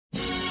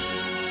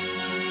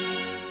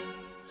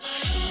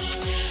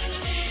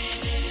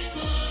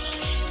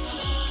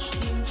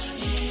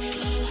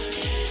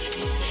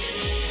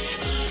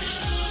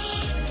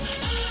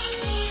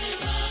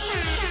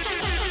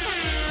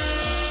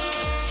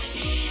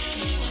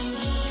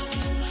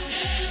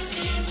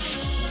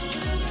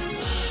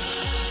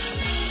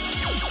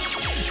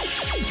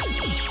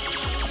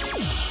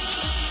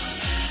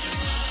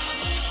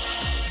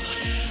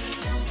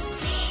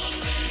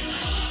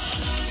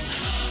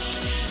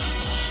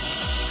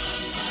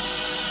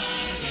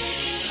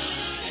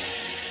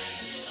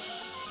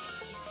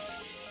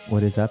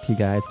What is up, you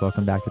guys?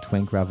 Welcome back to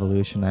Twink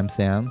Revolution. I'm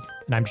Sam.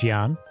 And I'm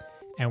Gian.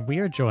 And we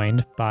are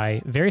joined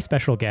by very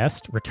special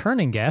guest,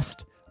 returning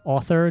guest,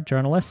 author,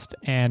 journalist,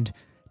 and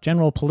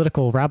general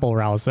political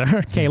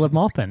rabble-rouser, Caleb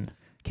Maupin.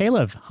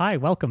 Caleb, hi,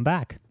 welcome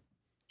back.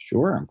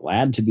 Sure, I'm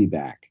glad to be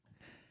back.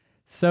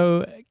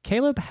 So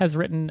Caleb has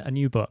written a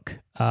new book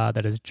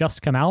that has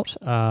just come out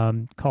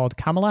called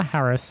Kamala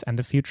Harris and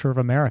the Future of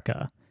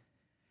America.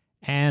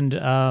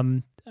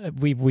 And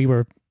we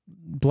were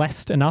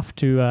blessed enough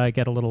to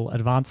get a little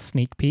advanced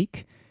sneak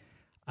peek.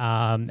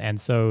 And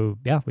so,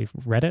 yeah, we've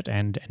read it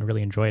and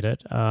really enjoyed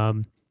it.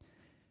 Kind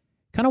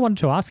of wanted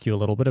to ask you a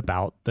little bit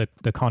about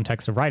the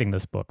context of writing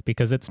this book,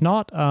 because it's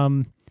not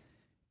a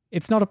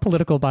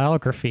political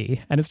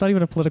biography and it's not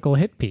even a political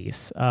hit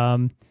piece.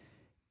 But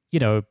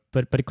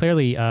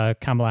clearly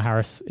Kamala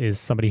Harris is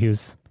somebody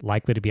who's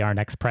likely to be our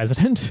next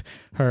president.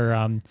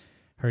 Her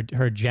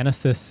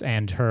genesis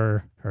and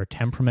her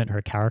temperament,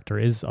 her character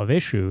is of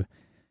issue.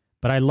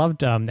 But I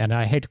loved, and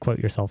I hate to quote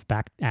yourself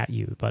back at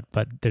you, but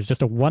there's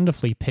just a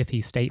wonderfully pithy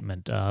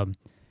statement,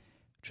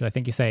 which I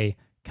think you say,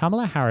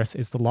 Kamala Harris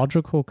is the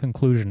logical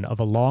conclusion of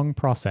a long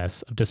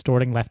process of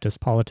distorting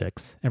leftist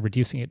politics and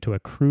reducing it to a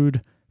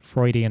crude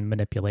Freudian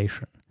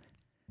manipulation.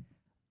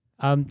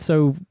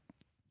 So,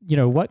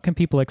 what can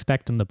people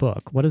expect in the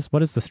book? What is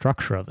the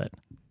structure of it?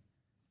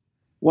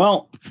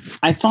 Well,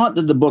 I thought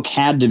that the book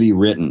had to be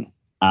written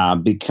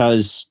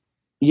because,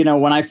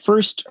 when I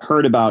first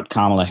heard about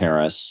Kamala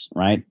Harris,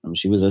 right,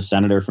 she was a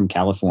senator from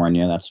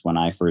California. That's when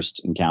I first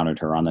encountered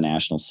her on the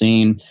national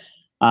scene.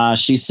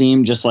 She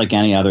seemed just like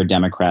any other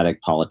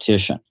Democratic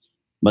politician.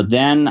 But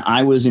then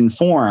I was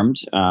informed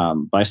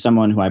by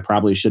someone who I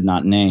probably should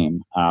not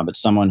name, but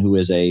someone who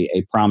is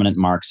a prominent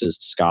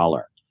Marxist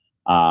scholar,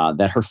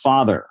 that her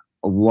father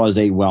was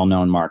a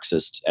well-known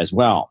Marxist as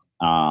well.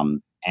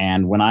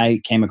 And when I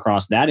came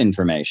across that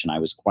information, I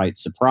was quite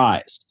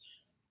surprised.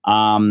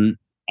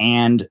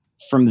 And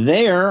from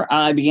there,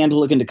 I began to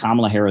look into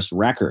Kamala Harris'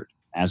 record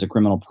as a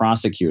criminal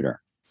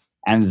prosecutor.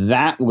 And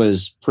that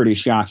was pretty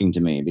shocking to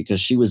me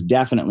because she was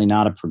definitely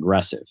not a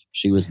progressive.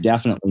 She was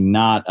definitely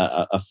not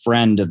a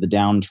friend of the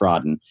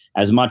downtrodden,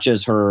 as much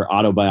as her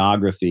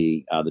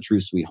autobiography, The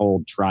Truths We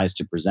Hold, tries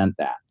to present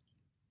that.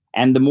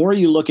 And the more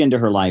you look into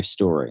her life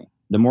story,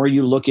 the more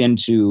you look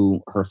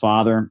into her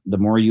father, the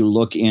more you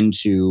look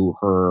into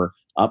her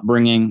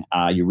upbringing,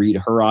 you read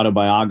her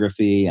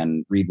autobiography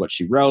and read what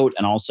she wrote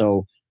and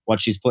also what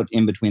she's put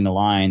in between the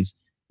lines,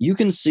 you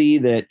can see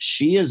that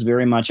she is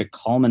very much a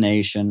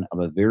culmination of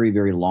a very,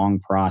 very long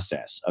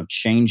process of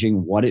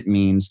changing what it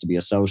means to be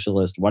a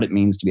socialist, what it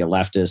means to be a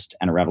leftist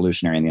and a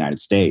revolutionary in the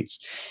United States.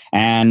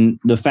 And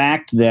the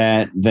fact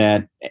that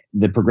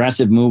the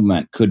progressive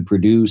movement could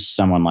produce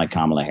someone like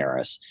Kamala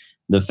Harris,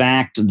 the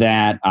fact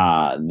that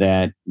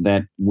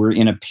that we're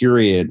in a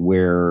period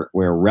where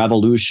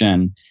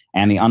revolution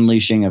and the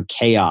unleashing of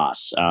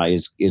chaos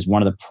is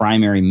one of the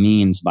primary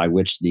means by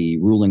which the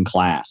ruling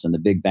class and the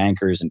big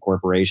bankers and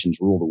corporations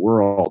rule the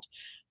world.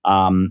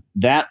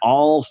 That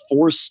all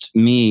forced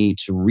me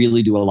to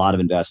really do a lot of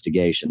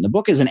investigation. The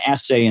book is an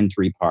essay in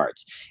 3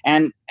 parts.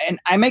 And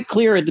I make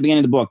clear at the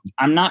beginning of the book,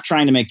 I'm not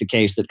trying to make the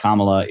case that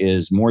Kamala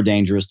is more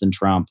dangerous than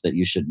Trump, that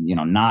you should,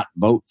 not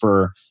vote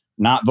for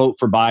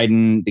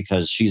Biden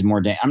because she's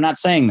more I'm not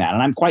saying that.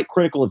 And I'm quite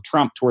critical of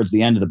Trump towards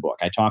the end of the book.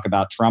 I talk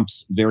about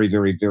Trump's very,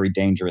 very, very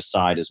dangerous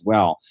side as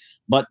well.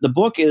 But the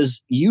book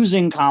is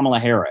using Kamala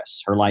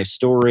Harris, her life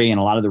story, and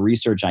a lot of the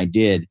research I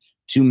did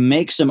to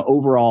make some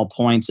overall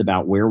points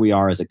about where we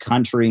are as a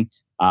country.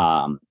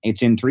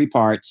 It's in 3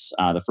 parts.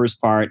 The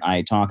first part,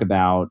 I talk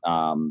about,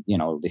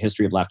 the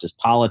history of leftist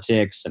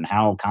politics and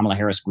how Kamala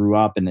Harris grew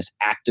up in this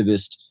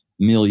activist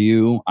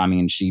milieu. I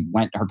mean,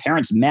 her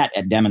parents met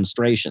at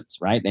demonstrations,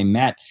 right? They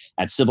met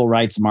at civil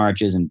rights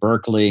marches in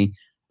Berkeley.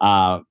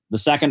 The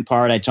second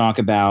part, I talk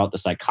about the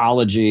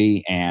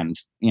psychology and,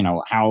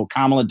 how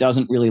Kamala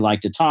doesn't really like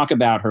to talk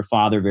about her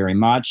father very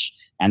much.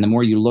 And the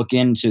more you look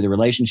into the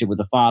relationship with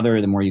the father,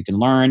 the more you can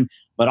learn.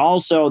 But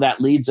also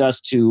that leads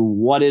us to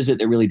what is it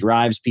that really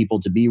drives people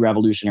to be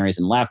revolutionaries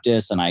and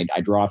leftists. And I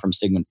draw from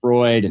Sigmund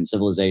Freud and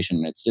civilization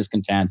and its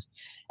discontents.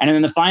 And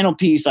in the final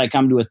piece, I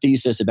come to a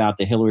thesis about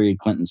the Hillary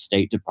Clinton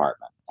State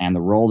Department and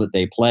the role that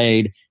they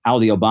played, how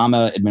the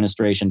Obama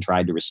administration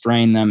tried to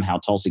restrain them, how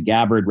Tulsi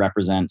Gabbard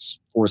represents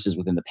forces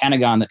within the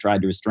Pentagon that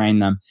tried to restrain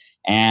them,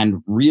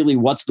 and really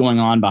what's going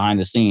on behind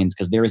the scenes,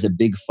 because there is a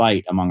big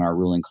fight among our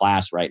ruling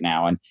class right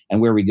now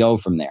and where we go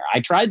from there.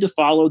 I tried to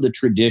follow the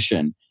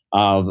tradition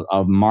of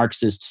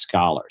Marxist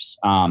scholars.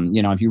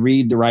 If you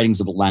read the writings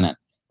of Lenin,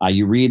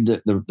 you read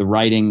the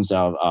writings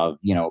of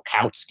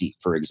Kautsky,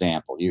 for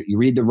example. You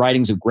read the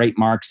writings of great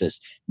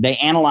Marxists. They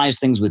analyze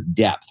things with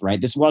depth, right?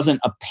 This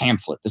wasn't a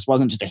pamphlet. This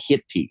wasn't just a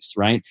hit piece,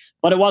 right?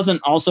 But it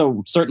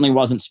certainly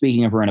wasn't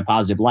speaking of her in a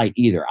positive light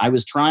either. I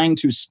was trying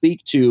to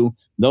speak to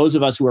those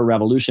of us who are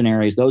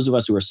revolutionaries, those of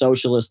us who are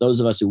socialists,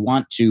 those of us who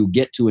want to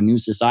get to a new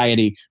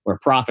society where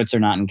profits are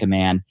not in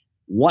command.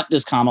 What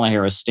does Kamala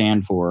Harris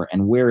stand for,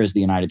 and where is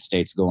the United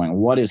States going?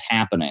 What is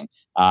happening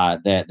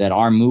that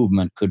our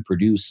movement could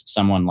produce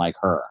someone like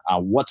her?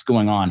 What's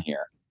going on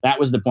here? that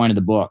was the point of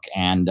the book,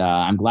 and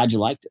I'm glad you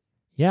liked it.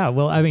 Yeah,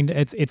 well, I mean,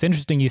 it's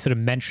interesting you sort of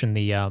mentioned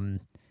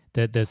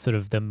the sort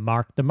of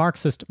the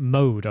Marxist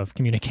mode of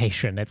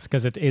communication. It's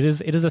because it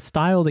is a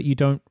style that you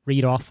don't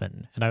read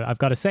often, and I've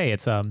got to say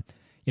it's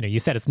you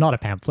said it's not a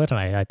pamphlet, and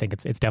I think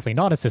it's definitely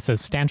not. It's a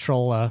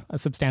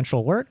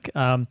substantial work,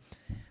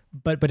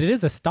 but it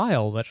is a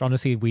style that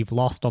honestly we've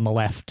lost on the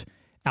left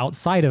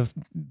outside of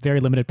very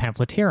limited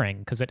pamphleteering,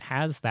 because it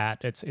has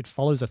that it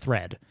follows a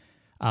thread,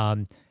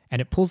 and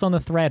it pulls on the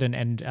thread,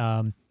 and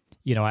I'm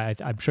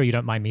sure you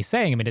don't mind me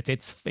saying, I mean,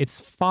 it's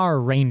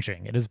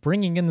far-ranging. It is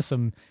bringing in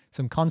some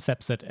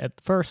concepts that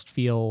at first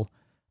feel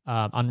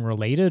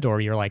unrelated,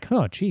 or you're like,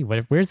 oh, gee,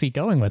 where's he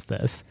going with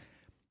this?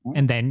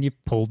 And then you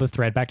pull the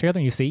thread back together,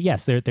 and you see,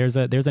 yes, there's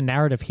a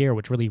narrative here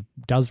which really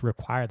does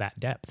require that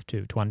depth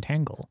to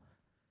untangle.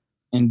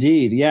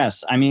 Indeed,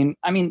 yes. I mean,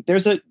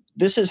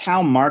 this is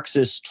how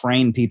Marxists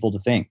train people to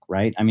think,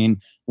 right? I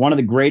mean, one of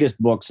the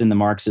greatest books in the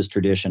Marxist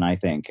tradition, I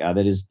think,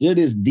 that is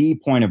the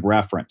point of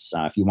reference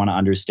if you want to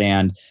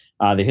understand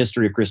the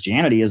history of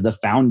Christianity, is The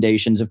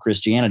Foundations of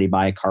Christianity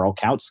by Karl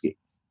Kautsky,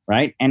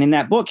 right? And in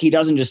that book, he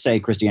doesn't just say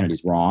Christianity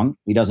is wrong.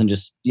 He doesn't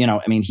just,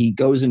 he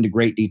goes into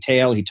great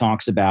detail. He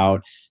talks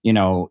about,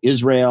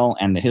 Israel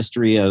and the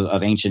history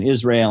of ancient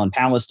Israel and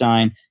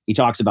Palestine. He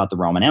talks about the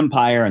Roman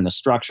Empire and the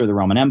structure of the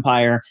Roman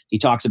Empire. He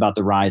talks about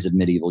the rise of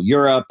medieval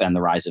Europe and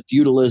the rise of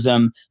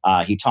feudalism.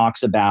 He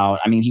talks about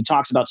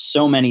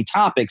so many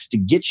topics to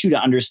get you to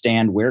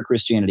understand where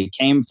Christianity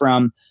came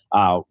from,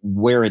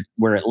 where it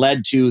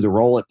led to, the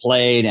role it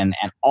played, and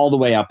all the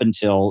way up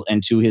into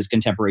his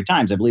contemporary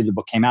times. I believe the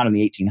book came out in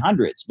the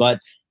 1800s, but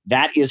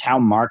that is how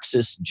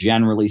Marxists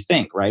generally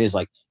think, right? Is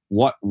like,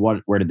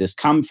 where did this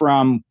come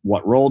from?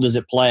 What role does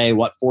it play?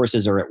 What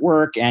forces are at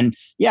work? And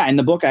yeah, in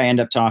the book, I end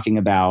up talking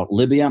about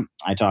Libya.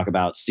 I talk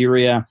about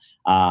Syria.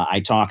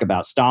 I talk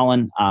about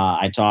Stalin.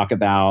 I talk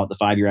about the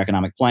 5-year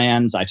economic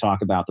plans. I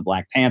talk about the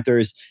Black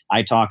Panthers.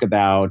 I talk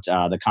about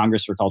the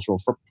Congress for Cultural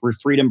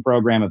Freedom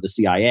program of the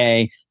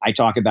CIA. I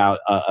talk about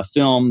a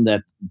film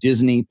that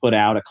Disney put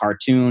out, a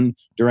cartoon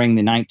during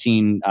the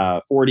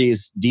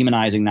 1940s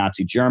demonizing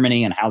Nazi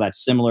Germany, and how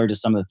that's similar to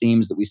some of the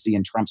themes that we see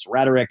in Trump's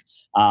rhetoric.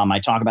 I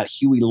talk about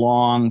Huey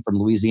Long from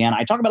Louisiana.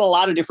 I talk about a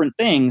lot of different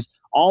things,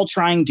 all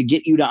trying to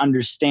get you to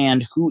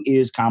understand who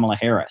is Kamala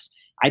Harris.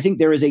 I think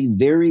there is a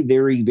very,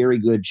 very, very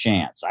good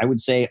chance, I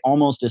would say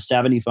almost a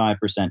 75%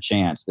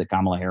 chance, that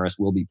Kamala Harris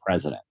will be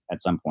president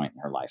at some point in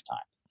her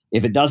lifetime.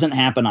 If it doesn't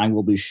happen, I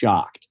will be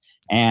shocked.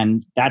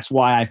 And that's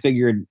why I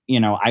figured,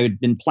 I had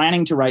been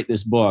planning to write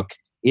this book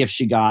if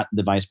she got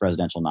the vice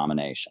presidential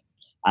nomination.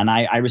 And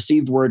I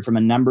received word from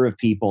a number of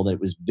people that it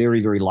was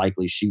very, very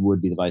likely she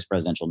would be the vice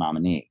presidential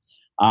nominee.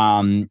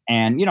 I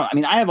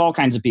have all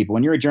kinds of people.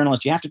 When you're a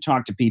journalist, you have to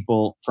talk to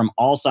people from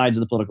all sides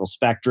of the political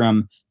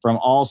spectrum, from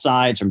all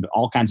sides, from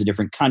all kinds of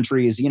different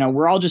countries.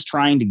 We're all just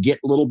trying to get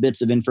little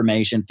bits of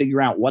information,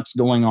 figure out what's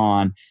going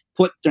on,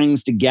 put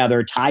things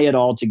together, tie it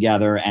all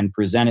together, and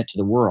present it to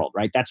the world,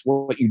 right? That's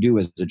what you do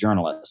as a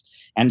journalist.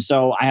 And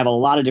so I have a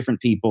lot of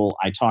different people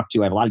I talk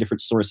to. I have a lot of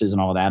different sources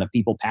and all of that, of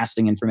people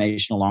passing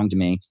information along to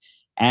me.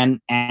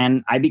 And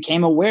I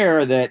became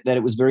aware that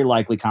it was very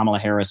likely Kamala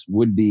Harris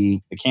would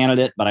be a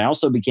candidate, but I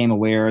also became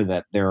aware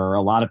that there are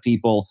a lot of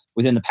people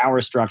within the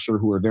power structure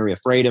who are very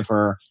afraid of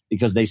her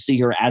because they see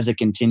her as a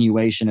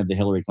continuation of the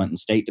Hillary Clinton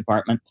State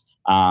Department.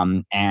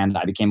 And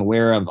I became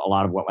aware of a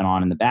lot of what went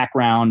on in the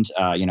background,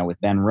 with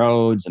Ben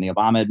Rhodes and the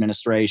Obama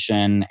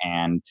administration,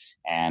 and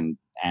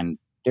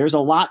there's a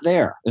lot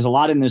there. There's a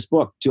lot in this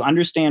book to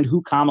understand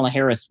who Kamala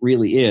Harris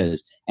really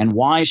is and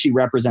why she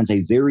represents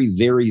a very,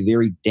 very,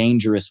 very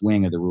dangerous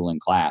wing of the ruling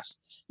class.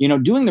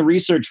 Doing the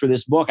research for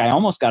this book, I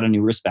almost got a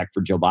new respect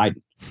for Joe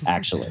Biden,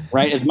 actually,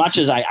 right? As much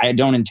as I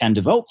don't intend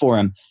to vote for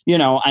him, he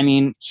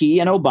and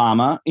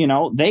Obama,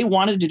 they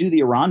wanted to do the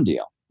Iran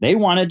deal. They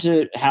wanted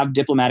to have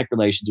diplomatic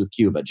relations with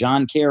Cuba.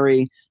 John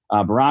Kerry,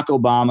 Barack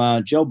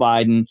Obama, Joe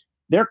Biden,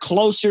 they're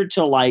closer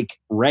to like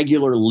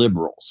regular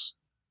liberals.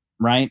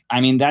 Right?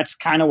 That's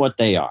kind of what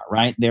they are,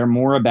 right? They're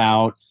more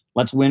about,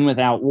 let's win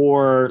without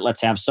war, let's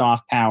have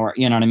soft power,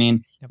 you know what I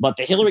mean? Yep. But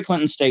the Hillary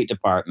Clinton State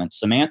Department,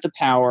 Samantha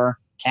Power,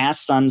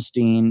 Cass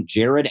Sunstein,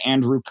 Jared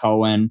Andrew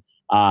Cohen,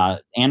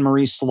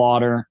 Anne-Marie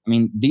Slaughter,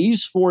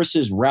 these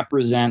forces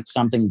represent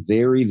something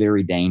very,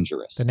 very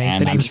dangerous. The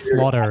name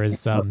Slaughter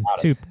is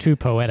too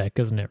poetic,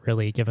 isn't it,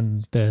 really,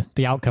 given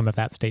the outcome of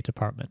that State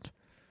Department?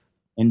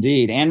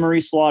 Indeed. Anne-Marie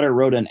Slaughter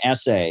wrote an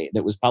essay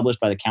that was published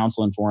by the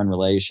Council on Foreign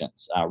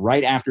Relations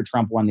right after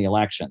Trump won the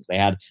elections. They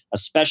had a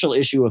special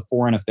issue of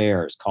Foreign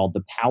Affairs called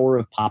The Power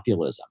of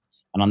Populism.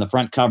 And on the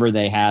front cover,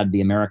 they had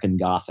the American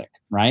Gothic,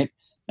 right?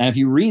 And if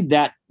you read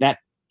that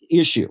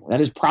issue,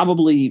 that is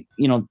probably,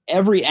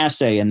 every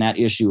essay in that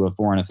issue of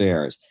Foreign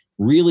Affairs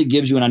really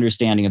gives you an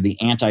understanding of the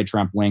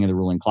anti-Trump wing of the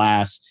ruling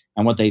class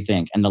and what they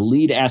think. And the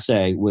lead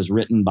essay was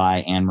written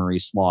by Anne-Marie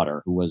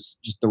Slaughter, who was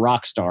just the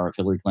rock star of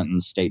Hillary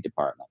Clinton's State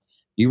Department.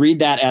 You read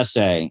that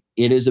essay,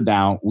 it is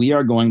about, we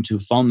are going to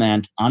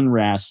foment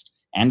unrest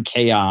and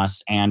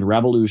chaos and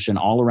revolution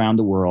all around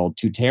the world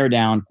to tear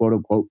down, quote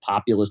unquote,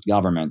 populist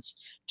governments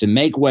to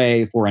make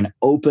way for an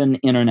open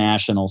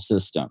international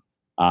system,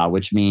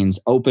 which means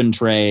open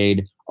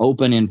trade,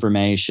 open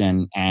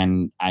information.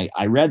 And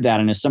I read that,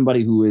 and as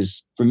somebody who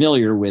is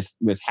familiar with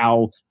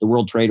how the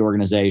World Trade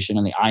Organization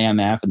and the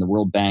IMF and the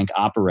World Bank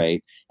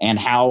operate, and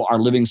how our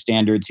living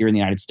standards here in the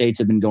United States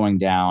have been going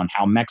down,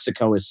 how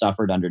Mexico has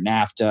suffered under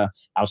NAFTA,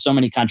 how so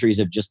many countries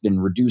have just been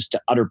reduced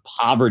to utter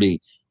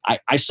poverty,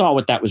 I saw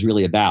what that was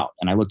really about.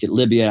 And I looked at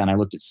Libya and I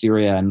looked at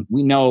Syria, and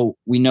we know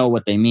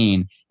what they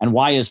mean. And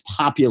why is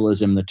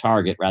populism the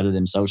target rather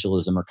than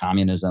socialism or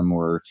communism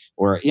or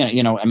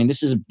I mean,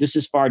 this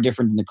is far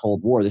different than the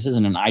Cold War. This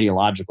isn't an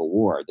ideological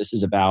war. This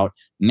is about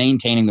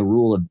maintaining the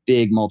rule of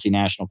big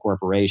multinational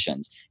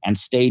corporations and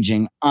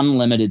staging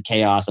unlimited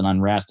chaos and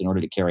unrest in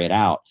order to carry it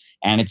out.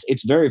 And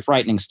it's very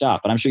frightening stuff,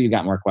 but I'm sure you've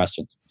got more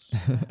questions.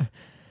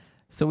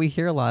 So we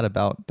hear a lot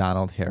about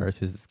Donald Harris,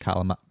 who's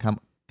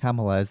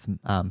Kamala's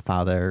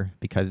father,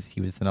 because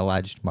he was an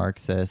alleged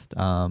Marxist.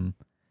 And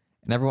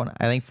everyone,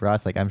 I think for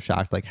us, like, I'm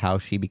shocked, like, how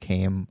she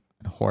became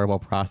a horrible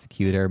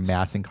prosecutor,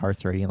 mass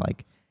incarcerating,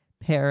 like,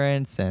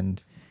 parents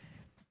and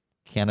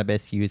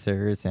cannabis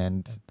users,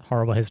 and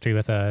horrible history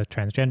with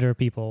transgender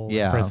people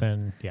in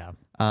prison. Yeah.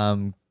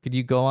 Could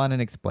you go on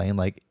and explain,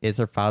 like, is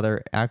her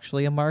father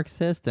actually a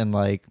Marxist, and,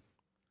 like,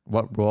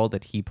 what role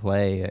did he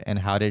play, and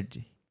how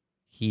did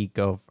she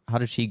go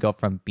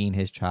from being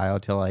his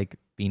child to, like,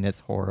 being this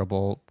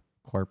horrible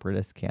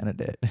corporatist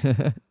candidate?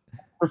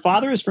 Her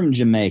father is from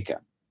Jamaica.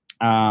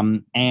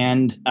 And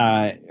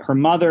her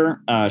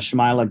mother,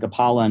 Shamila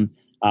Gopalan,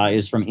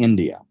 is from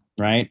India,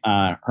 right?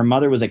 Her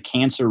mother was a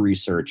cancer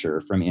researcher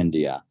from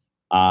India.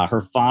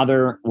 Her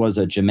father was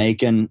a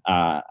Jamaican.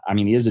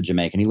 He is a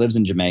Jamaican. He lives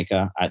in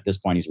Jamaica. At this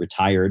point, he's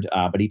retired,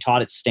 but he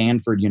taught at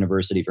Stanford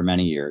University for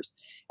many years.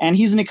 And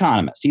he's an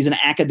economist. He's an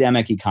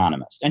academic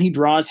economist. And he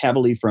draws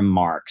heavily from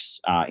Marx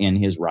in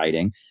his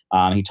writing.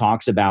 He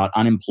talks about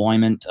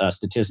unemployment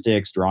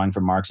statistics, drawing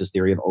from Marx's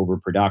theory of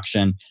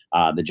overproduction,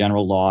 the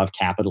general law of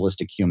capitalist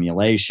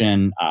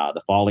accumulation, the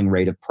falling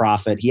rate of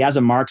profit. He has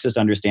a Marxist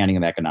understanding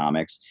of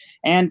economics.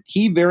 And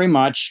he very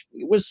much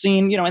was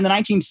seen, in the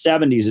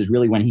 1970s is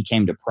really when he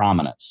came to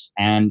prominence.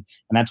 And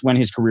that's when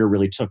his career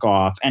really took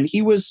off. And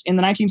he was, in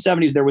the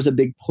 1970s, there was a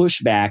big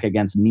pushback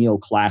against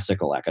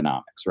neoclassical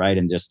economics, right?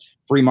 And just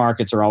free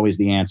markets are always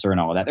the answer and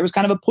all of that. There was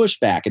kind of a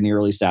pushback in the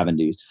early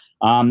 70s.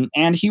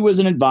 And he was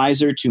an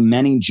advisor to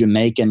many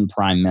Jamaican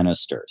prime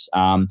ministers.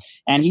 And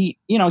he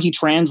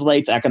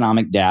translates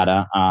economic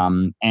data,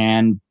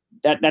 and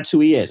that's who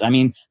he is. I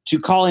mean, to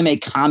call him a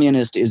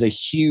communist is a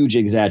huge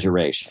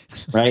exaggeration,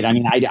 right? I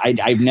mean,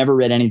 I've never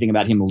read anything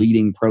about him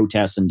leading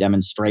protests and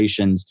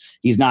demonstrations.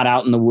 He's not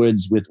out in the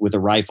woods with a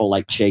rifle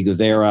like Che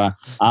Guevara.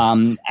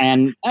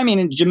 And I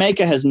mean,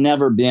 Jamaica has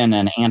never been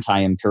an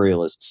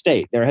anti-imperialist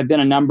state. There have been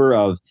a number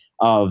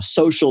of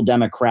social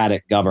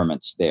democratic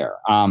governments there.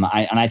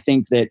 I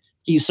think that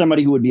he's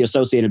somebody who would be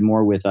associated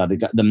more with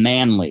the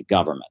Manley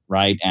government,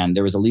 right? And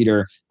there was a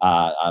leader,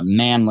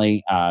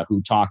 Manley,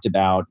 who talked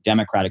about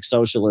democratic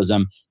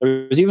socialism.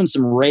 There was even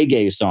some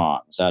reggae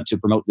songs to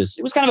promote this.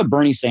 It was kind of a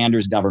Bernie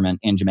Sanders government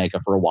in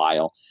Jamaica for a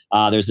while.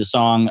 There's a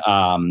song,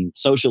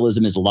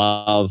 "Socialism is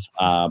Love,"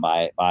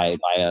 by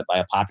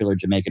a popular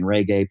Jamaican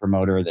reggae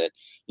promoter that,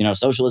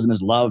 socialism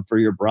is love for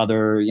your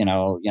brother.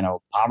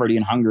 Poverty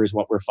and hunger is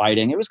what we're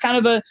fighting. It was kind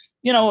of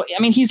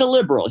he's a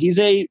liberal. He's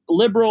a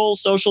liberal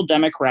social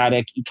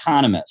democratic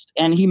economist.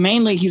 And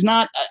he's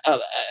not a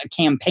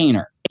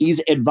campaigner.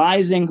 He's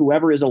advising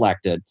whoever is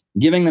elected,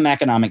 giving them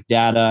economic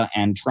data,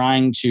 and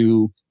trying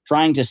to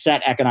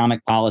set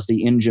economic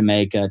policy in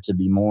Jamaica to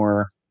be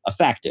more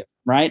effective,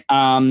 right?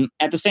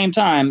 At the same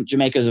time,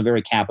 Jamaica is a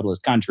very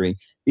capitalist country.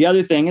 The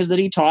other thing is that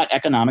he taught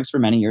economics for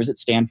many years at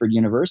Stanford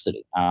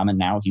University. And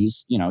now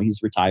he's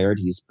retired.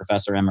 He's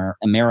professor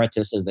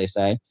emeritus, as they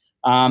say.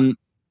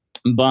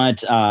 But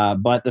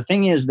the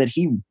thing is that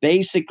he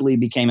basically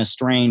became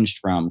estranged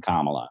from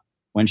Kamala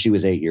when she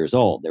was 8 years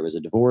old. There was a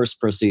divorce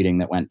proceeding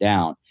that went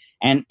down.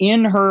 And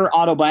in her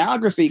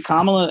autobiography,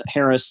 Kamala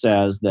Harris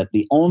says that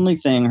the only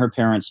thing her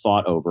parents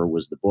fought over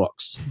was the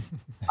books.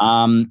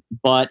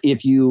 But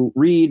if you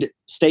read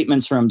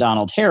statements from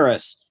Donald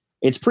Harris,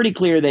 it's pretty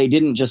clear they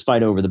didn't just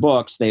fight over the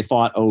books. They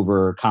fought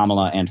over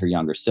Kamala and her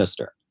younger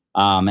sister.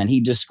 And he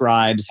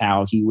describes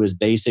how he was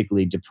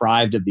basically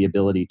deprived of the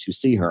ability to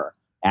see her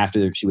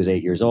after she was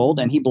 8 years old.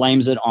 And he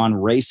blames it on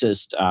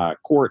racist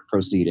court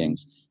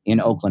proceedings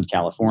in Oakland,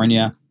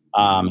 California.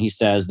 He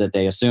says that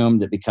they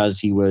assumed that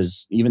because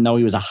even though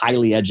he was a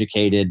highly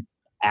educated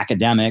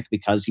academic,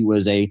 because he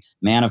was a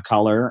man of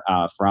color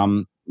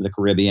from the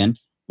Caribbean,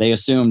 they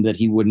assumed that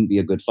he wouldn't be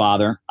a good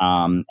father.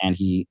 And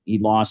he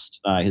lost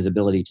his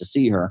ability to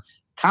see her.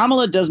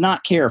 Kamala does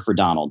not care for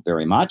Donald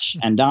very much,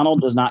 and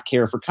Donald does not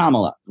care for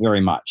Kamala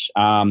very much.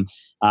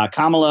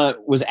 Kamala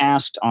was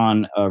asked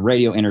on a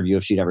radio interview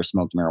if she'd ever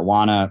smoked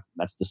marijuana.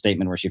 That's the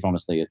statement where she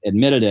famously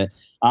admitted it.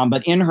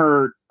 But in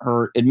her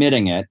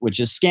admitting it, which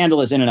is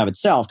scandalous in and of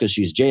itself because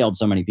she's jailed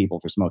so many people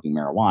for smoking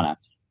marijuana,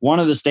 one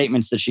of the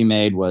statements that she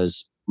made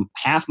was,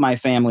 half my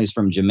family's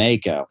from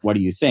Jamaica. What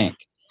do you think?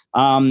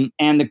 And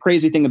the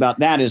crazy thing about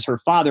that is her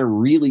father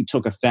really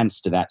took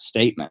offense to that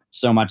statement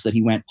so much that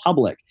he went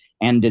public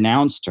and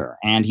denounced her,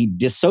 and he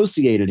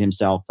dissociated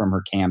himself from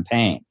her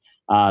campaign,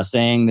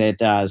 saying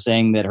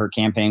that her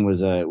campaign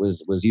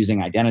was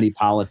using identity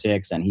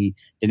politics, and he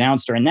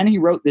denounced her. And then he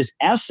wrote this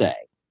essay,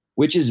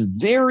 which is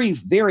very,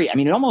 very, I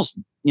mean, it almost,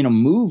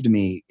 moved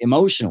me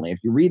emotionally. If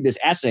you read this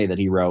essay that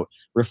he wrote,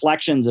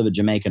 Reflections of a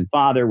Jamaican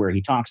Father, where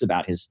he talks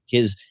about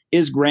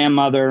his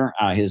grandmother,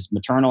 his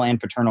maternal and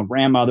paternal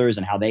grandmothers,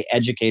 and how they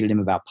educated him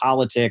about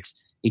politics.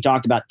 He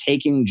talked about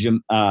taking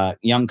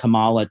young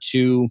Kamala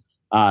to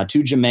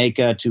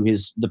Jamaica, to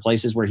the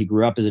places where he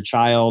grew up as a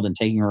child, and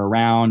taking her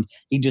around.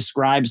 He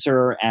describes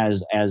her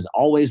as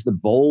always the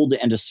bold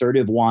and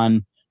assertive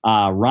one,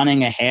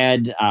 running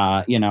ahead.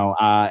 I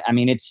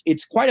mean,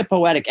 it's quite a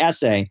poetic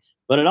essay,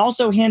 but it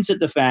also hints at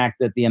the fact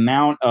that the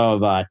amount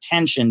of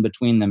tension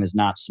between them is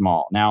not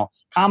small. Now,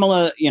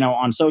 Kamala,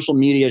 on social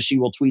media, she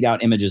will tweet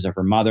out images of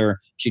her mother.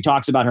 She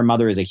talks about her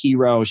mother as a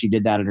hero. She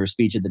did that in her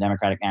speech at the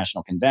Democratic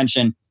National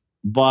Convention.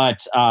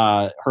 But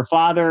her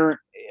father,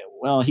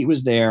 well, he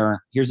was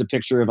there. Here's a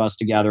picture of us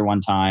together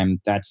one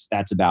time. That's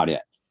about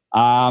it.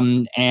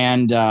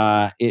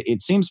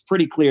 It seems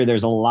pretty clear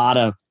there's a lot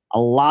of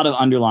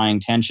underlying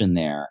tension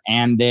there,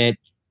 and that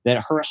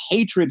her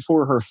hatred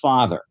for her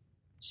father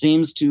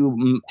seems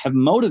to have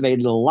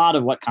motivated a lot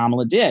of what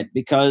Kamala did,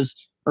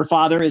 because her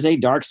father is a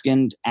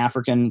dark-skinned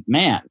African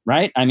man,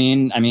 right? I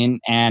mean,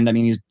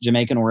 he's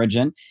Jamaican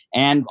origin,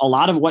 and a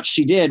lot of what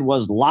she did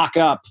was lock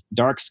up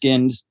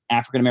dark-skinned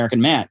African-American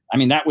men. I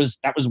mean, that was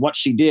what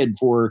she did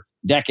for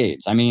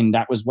decades. I mean,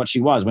 that was what she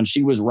was. When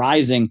she was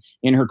rising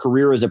in her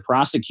career as a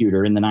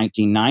prosecutor in the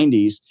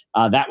 1990s,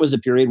 that was a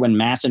period when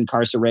mass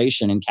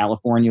incarceration in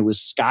California was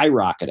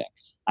skyrocketing.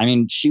 I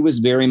mean, she was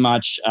very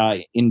much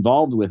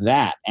involved with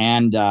that.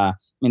 And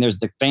there's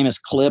the famous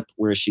clip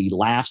where she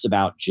laughs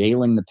about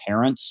jailing the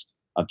parents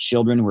of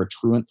children who are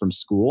truant from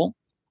school,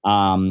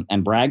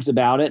 and brags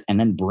about it, and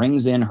then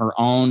brings in her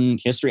own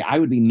history. I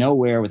would be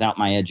nowhere without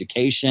my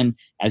education,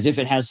 as if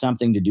it has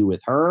something to do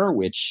with her,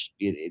 which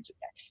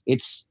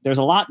there's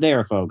a lot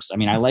there, folks. I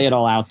mean, I lay it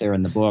all out there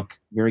in the book,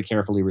 very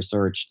carefully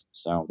researched.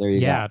 So there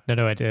you go. Yeah,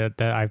 no, I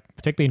did. I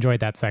particularly enjoyed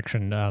that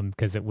section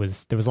because there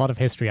was a lot of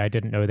history I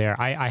didn't know there.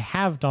 I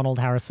have Donald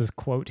Harris's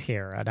quote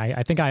here, and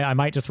I think I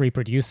might just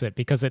reproduce it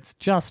because it's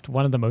just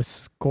one of the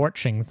most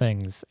scorching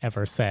things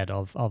ever said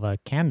of a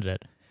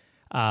candidate.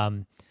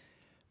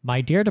 My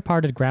dear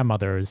departed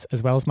grandmothers,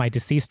 as well as my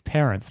deceased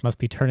parents, must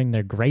be turning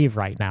their grave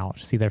right now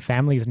to see their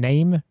family's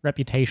name,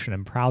 reputation,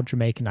 and proud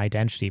Jamaican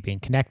identity being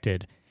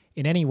connected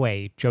in any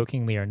way,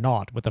 jokingly or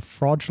not, with the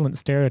fraudulent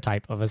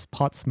stereotype of a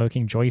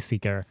pot-smoking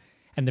joy-seeker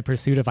and the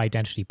pursuit of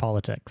identity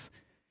politics.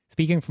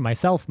 Speaking for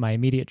myself, my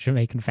immediate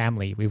Jamaican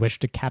family, we wish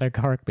to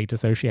categorically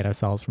dissociate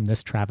ourselves from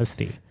this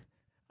travesty.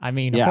 I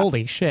mean,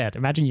 Holy shit.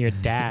 Imagine your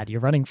dad,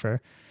 you're running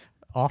for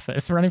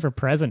office, running for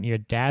president, your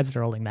dad's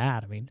rolling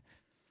that. I mean,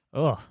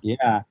 ugh.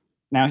 Yeah.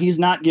 Now, he's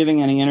not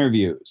giving any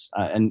interviews,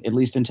 and at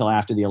least until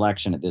after the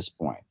election at this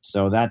point.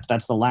 So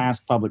that's the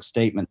last public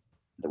statement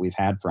that we've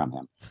had from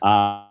him.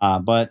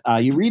 But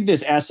you read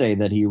this essay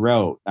that he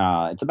wrote.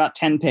 It's about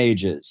 10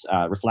 pages,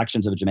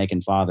 Reflections of a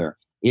Jamaican Father.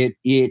 It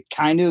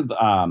kind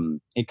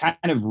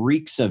of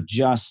reeks of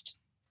just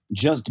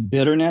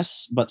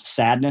bitterness, but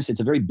sadness. It's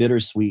a very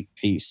bittersweet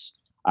piece.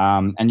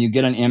 And you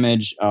get an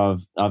image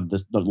of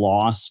the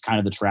loss, kind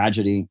of the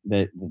tragedy,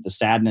 the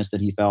sadness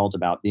that he felt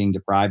about being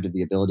deprived of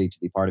the ability to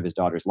be part of his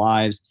daughter's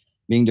lives,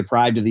 being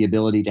deprived of the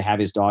ability to have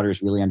his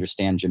daughters really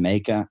understand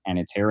Jamaica and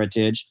its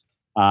heritage.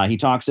 He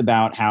talks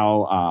about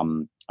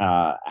how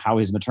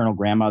his maternal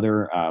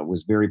grandmother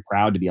was very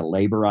proud to be a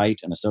Laborite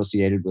and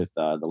associated with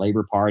the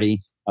Labor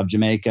Party of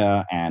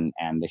Jamaica and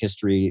the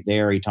history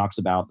there. He talks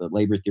about the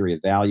labor theory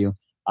of value.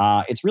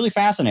 It's really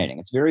fascinating.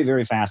 It's very,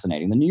 very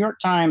fascinating. The New York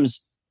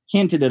Times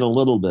hinted at a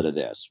little bit of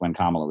this when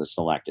Kamala was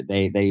selected.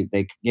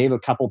 They gave a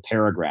couple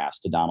paragraphs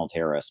to Donald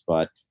Harris,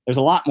 but there's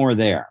a lot more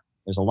there.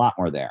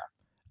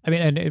 I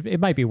mean, and it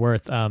might be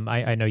worth,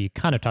 I know you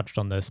kind of touched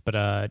on this,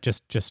 but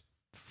just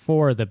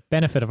for the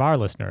benefit of our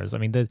listeners, I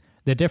mean,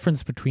 the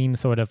difference between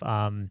sort of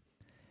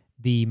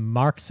the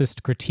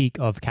Marxist critique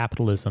of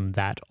capitalism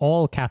that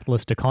all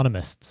capitalist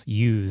economists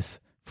use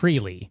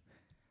freely,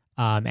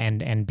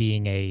 and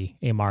being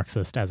a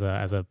Marxist as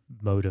a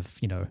mode of,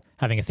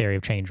 having a theory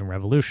of change and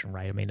revolution,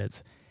 right? I mean,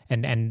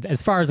 and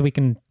as far as we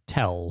can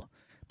tell,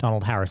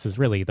 Donald Harris is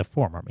really the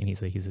former. I mean,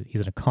 he's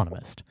an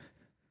economist.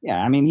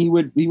 Yeah, I mean, he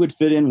would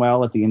fit in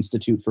well at the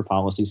Institute for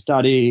Policy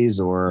Studies,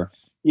 or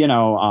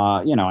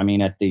I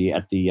mean, at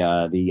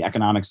the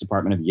economics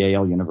department of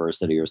Yale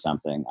University or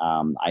something.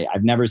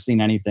 I've never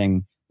seen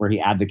anything where he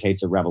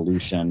advocates a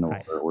revolution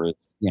or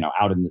it's,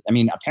 out in. I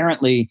mean,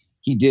 apparently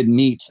he did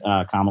meet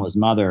Kamala's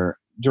mother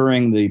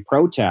during the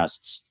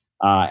protests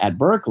at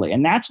Berkeley,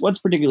 and that's what's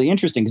particularly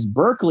interesting, because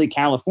Berkeley,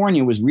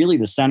 California, was really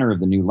the center of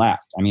the New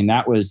Left. I mean,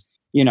 that was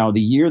the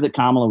year that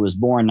Kamala was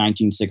born,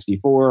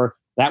 1964.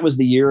 that was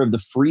the year of the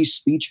free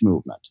speech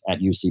movement at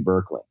UC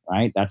Berkeley,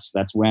 right? That's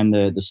when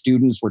the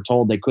students were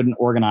told they couldn't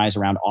organize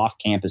around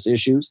off-campus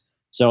issues.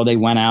 So they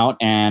went out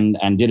and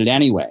did it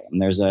anyway.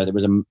 And there was a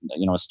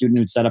student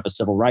who'd set up a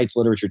civil rights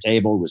literature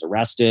table, who was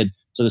arrested.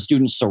 So the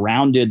students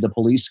surrounded the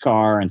police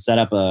car and set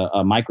up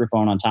a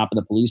microphone on top of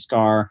the police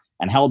car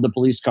and held the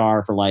police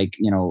car for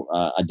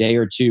a day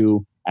or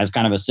two as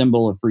kind of a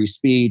symbol of free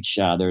speech.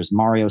 There's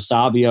Mario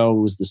Savio,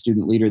 who was the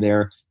student leader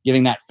there,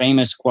 giving that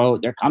famous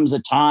quote, "There comes a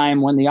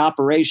time when the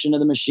operation of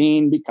the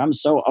machine becomes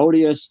so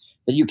odious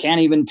that you can't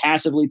even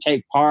passively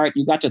take part.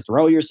 You've got to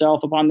throw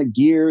yourself upon the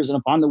gears and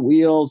upon the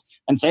wheels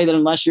and say that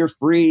unless you're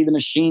free, the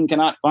machine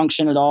cannot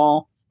function at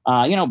all."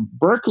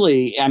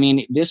 Berkeley, I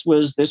mean, this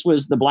was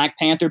the Black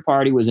Panther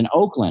Party was in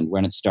Oakland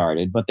when it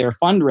started, but their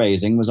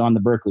fundraising was on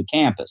the Berkeley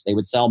campus. They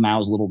would sell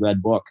Mao's Little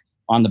Red Book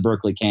on the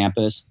Berkeley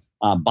campus.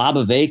 Bob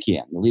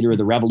Avakian, the leader of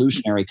the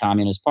Revolutionary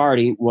Communist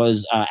Party,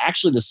 was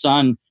actually the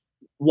son,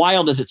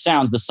 wild as it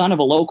sounds, the son of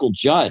a local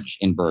judge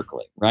in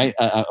Berkeley, right?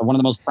 One of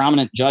the most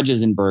prominent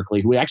judges in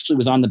Berkeley, who actually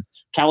was on the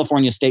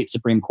California State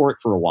Supreme Court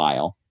for a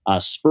while,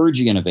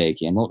 Spurgeon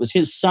Avakian. Well, it was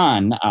his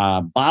son,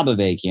 Bob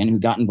Avakian, who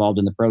got involved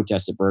in the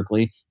protests at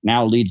Berkeley,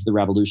 now leads the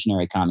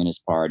Revolutionary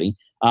Communist Party.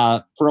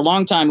 For a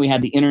long time, we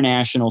had the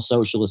International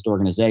Socialist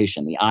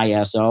Organization, the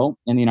ISO,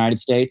 in the United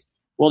States.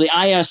 Well, the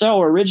ISO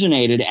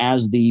originated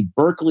as the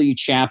Berkeley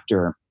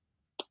chapter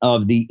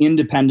of the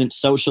Independent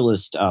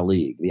Socialist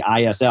League, the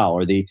ISL,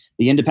 or the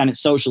Independent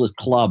Socialist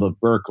Club of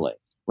Berkeley,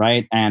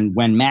 right? And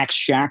when Max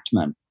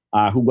Shachtman,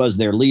 who was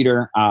their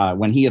leader,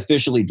 when he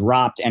officially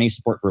dropped any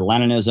support for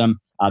Leninism,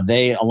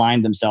 they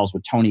aligned themselves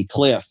with Tony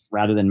Cliff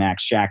rather than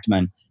Max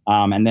Shachtman.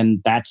 And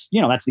then that's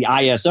the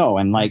ISO.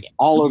 And like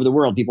all over the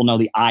world, people know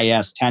the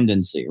IS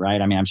tendency,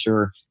 right? I mean, I'm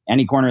sure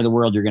any corner of the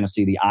world, you're going to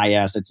see the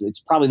IS. It's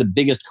probably the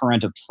biggest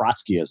current of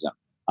Trotskyism.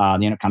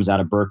 It comes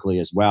out of Berkeley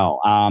as well.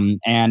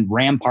 And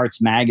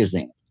Ramparts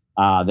magazine,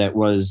 that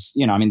was,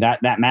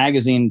 that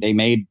magazine, they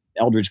made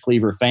Eldridge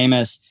Cleaver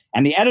famous.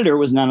 And the editor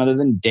was none other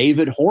than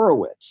David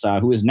Horowitz,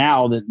 who is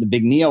now the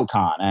big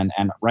neocon and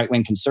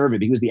right-wing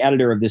conservative. He was the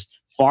editor of this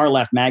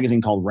far-left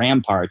magazine called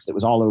Ramparts that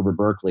was all over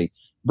Berkeley.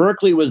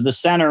 Berkeley was the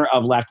center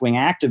of left-wing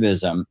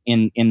activism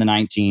in the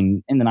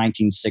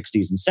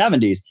 1960s and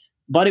 70s,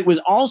 but it was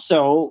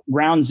also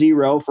ground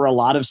zero for a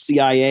lot of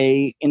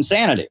CIA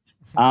insanity.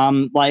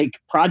 Like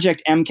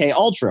Project MK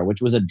Ultra,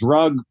 which was a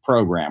drug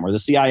program where the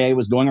CIA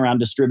was going around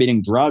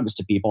distributing drugs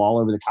to people all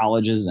over the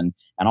colleges and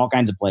all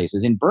kinds of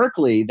places. In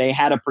Berkeley, they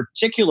had a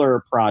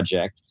particular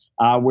project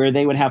where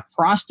they would have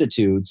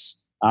prostitutes,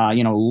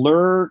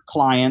 lure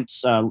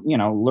clients,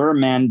 lure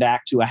men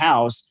back to a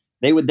house.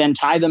 They would then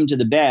tie them to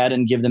the bed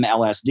and give them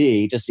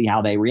LSD to see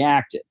how they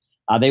reacted.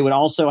 They would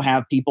also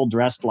have people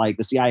dressed like,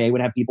 the CIA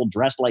would have people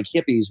dressed like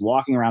hippies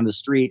walking around the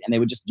street, and they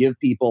would just give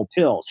people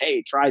pills.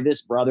 Hey, try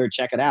this, brother,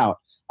 check it out.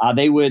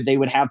 They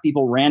would have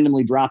people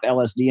randomly drop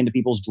LSD into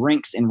people's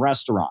drinks in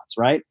restaurants,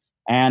 right?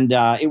 And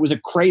it was a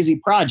crazy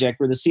project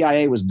where the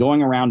CIA was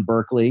going around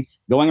Berkeley,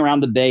 going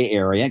around the Bay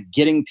Area,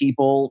 getting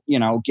people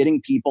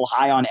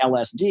high on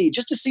LSD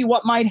just to see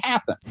what might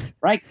happen,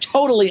 right?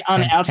 Totally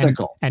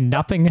unethical. And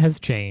nothing has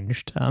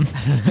changed.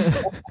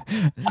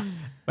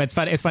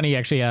 It's funny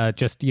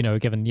actually,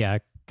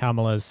 given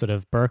Kamala's sort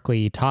of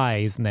Berkeley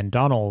ties, and then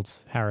Donald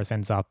Harris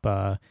ends up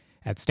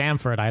at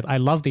Stanford. I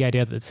love the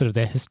idea that sort of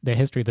the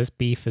history of this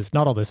beef is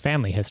not all this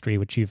family history,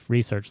 which you've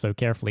researched so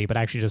carefully, but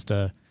actually just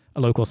a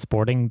local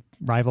sporting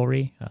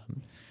rivalry,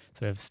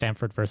 sort of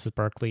Stanford versus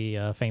Berkeley,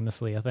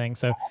 famously, I think.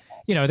 So,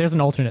 there's an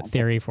alternate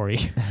theory for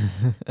you.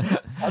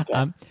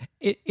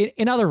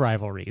 In other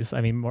rivalries,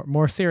 I mean,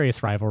 more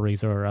serious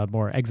rivalries or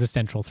more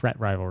existential threat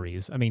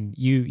rivalries, I mean,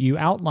 you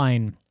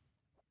outline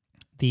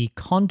the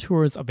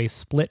contours of a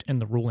split in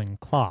the ruling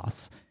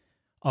class,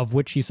 of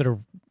which you sort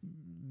of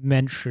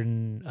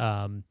mention.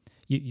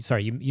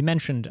 You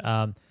mentioned,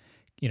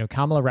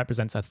 Kamala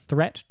represents a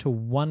threat to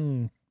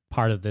one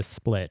part of this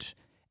split,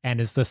 and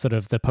is the sort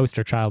of the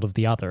poster child of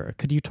the other.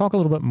 Could you talk a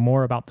little bit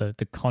more about the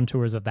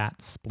contours of that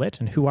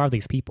split, and who are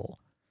these people?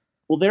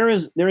 Well, there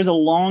is a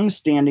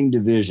long-standing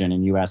division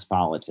in U.S.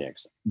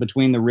 politics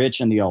between the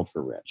rich and the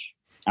ultra-rich.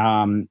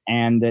 And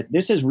that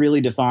this has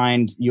really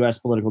defined U.S.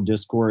 political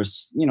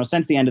discourse,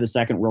 since the end of the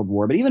Second World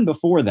War, but even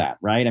before that,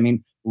 right? I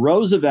mean,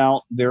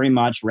 Roosevelt very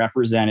much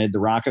represented the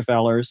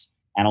Rockefellers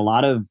and a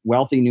lot of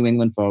wealthy New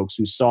England folks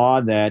who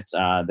saw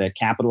that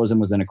capitalism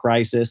was in a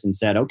crisis and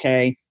said,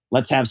 okay,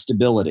 let's have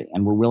stability.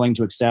 And we're willing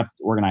to accept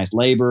organized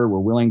labor. We're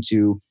willing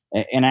to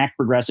enact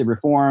progressive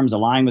reforms,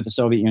 align with the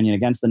Soviet Union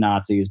against the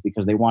Nazis,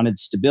 because they wanted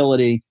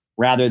stability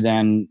rather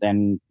than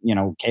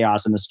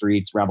chaos in the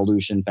streets,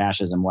 revolution,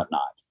 fascism,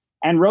 whatnot.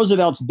 And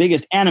Roosevelt's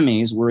biggest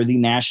enemies were the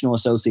National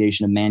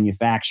Association of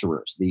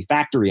Manufacturers, the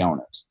factory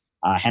owners,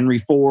 Henry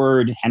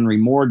Ford, Henry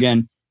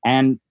Morgan,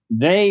 and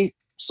they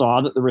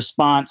saw that the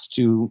response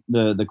to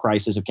the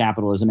crisis of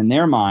capitalism in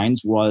their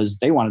minds was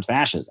they wanted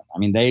fascism. I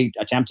mean, they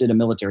attempted a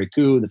military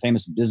coup, the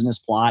famous business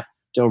plot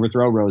to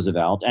overthrow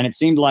Roosevelt. And it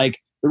seemed like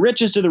the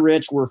richest of the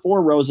rich were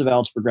for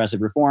Roosevelt's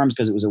progressive reforms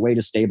because it was a way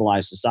to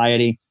stabilize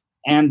society.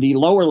 And the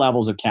lower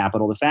levels of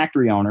capital, the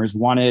factory owners,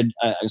 wanted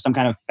some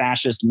kind of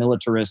fascist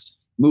militarist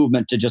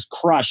movement to just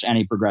crush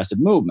any progressive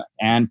movement.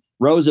 And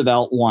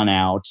Roosevelt won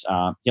out.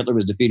 Hitler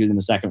was defeated in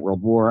the Second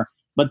World War.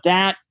 But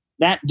that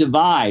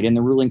divide in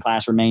the ruling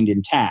class remained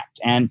intact.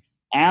 And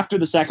after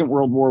the Second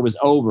World War was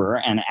over,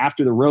 and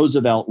after the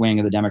Roosevelt wing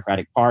of the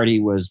Democratic Party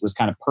was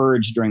kind of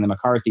purged during the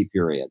McCarthy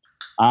period,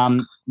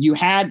 you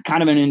had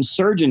kind of an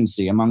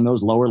insurgency among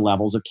those lower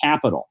levels of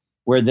capital,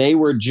 where they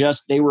were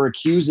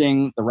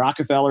accusing the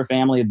Rockefeller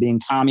family of being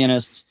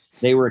communists.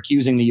 They were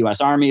accusing the U.S.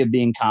 Army of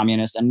being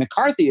communist. And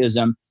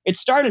McCarthyism, it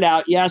started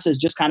out, yes, as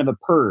just kind of a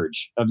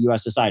purge of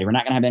U.S. society. We're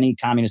not going to have any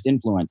communist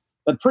influence.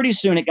 But pretty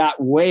soon it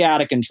got way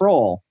out of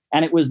control.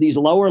 And it was these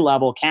lower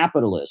level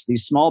capitalists,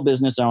 these small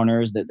business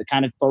owners, the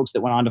kind of folks that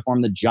went on to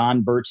form the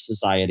John Birch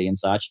Society and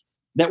such,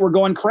 that were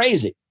going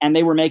crazy. And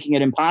they were making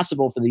it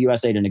impossible for the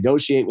USA to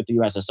negotiate with the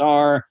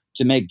USSR,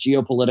 to make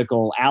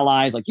geopolitical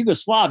allies. Like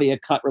Yugoslavia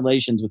cut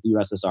relations with the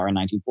USSR in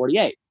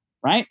 1948,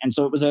 right? And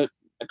so it was a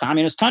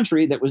communist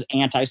country that was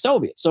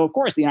anti-Soviet. So, of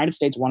course, the United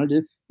States wanted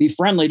to be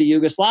friendly to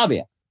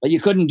Yugoslavia. But you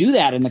couldn't do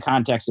that in the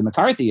context of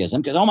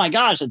McCarthyism because, oh my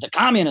gosh, it's a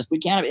communist. We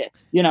can't,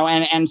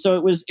 and so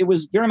it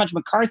was very much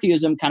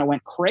McCarthyism kind of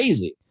went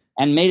crazy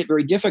and made it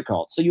very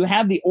difficult. So you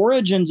have the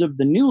origins of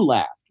the new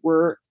left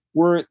were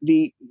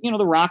the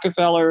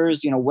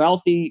Rockefellers,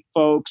 wealthy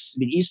folks,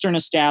 the Eastern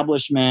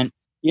establishment,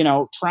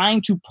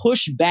 trying to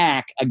push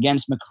back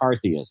against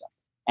McCarthyism.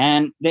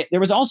 And there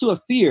was also a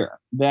fear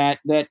that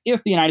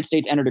if the United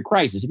States entered a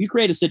crisis, if you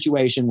create a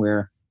situation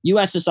where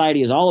U.S.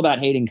 society is all about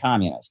hating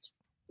communists,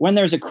 when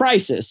there's a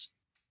crisis,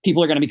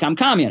 people are going to become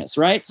communists,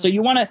 right? So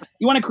you want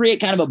to create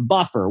kind of a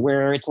buffer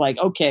where it's like,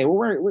 okay,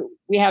 well,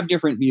 we have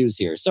different views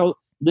here. So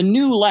the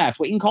new left,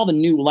 what you can call the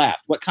new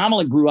left, what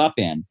Kamala grew up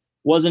in,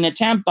 was an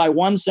attempt by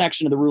one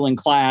section of the ruling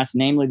class,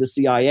 namely the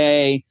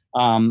CIA, a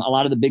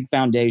lot of the big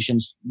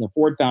foundations, the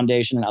Ford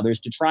Foundation and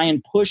others, to try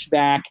and push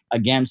back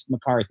against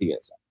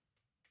McCarthyism.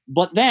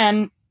 But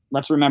then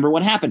let's remember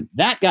what happened.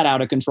 That got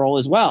out of control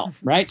as well,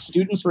 right?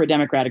 Students for a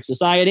Democratic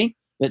Society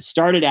that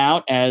started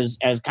out as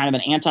kind of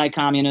an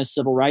anti-communist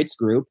civil rights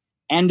group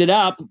ended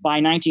up by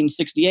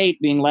 1968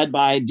 being led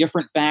by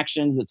different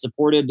factions that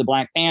supported the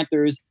Black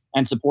Panthers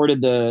and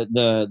supported the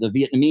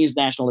Vietnamese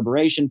National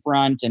Liberation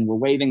Front and were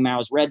waving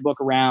Mao's Red Book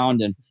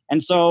around.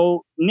 And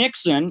so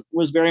Nixon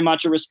was very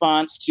much a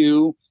response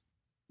to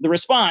the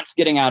response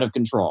getting out of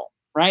control,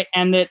 right?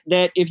 And that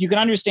if you can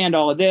understand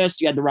all of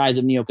this, you had the rise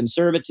of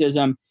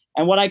neoconservatism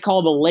and what I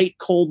call the late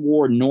Cold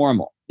War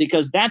normal,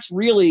 because that's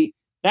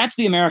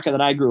the America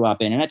that I grew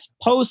up in. And it's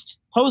post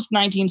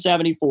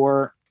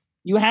 1974,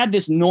 you had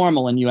this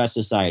normal in U.S.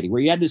 society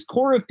where you had this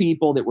core of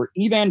people that were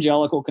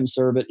evangelical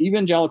conservative,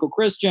 evangelical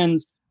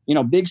Christians,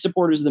 big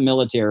supporters of the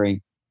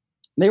military.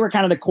 They were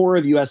kind of the core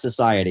of U.S.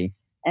 society.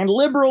 And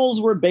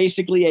liberals were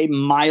basically a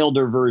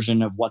milder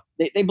version of what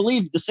they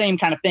believed the same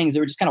kind of things.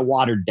 They were just kind of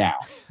watered down,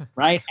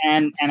 right?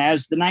 And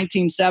as the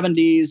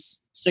 1970s,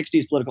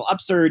 60s political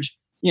upsurge,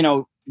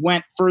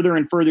 went further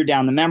and further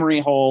down the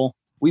memory hole,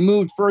 we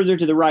moved further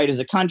to the right as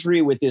a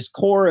country with this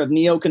core of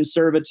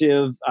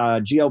neoconservative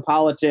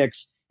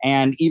geopolitics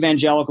and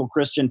evangelical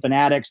Christian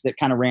fanatics that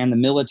kind of ran the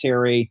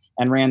military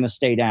and ran the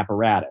state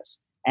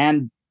apparatus.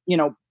 And,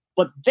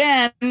 but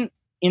then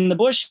in the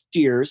Bush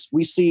years,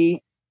 we see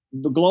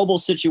the global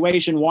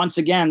situation once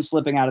again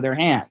slipping out of their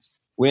hands,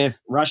 with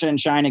Russia and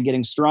China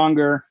getting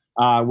stronger,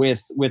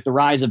 with the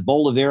rise of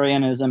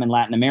Bolivarianism in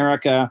Latin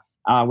America,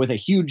 with a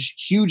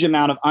huge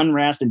amount of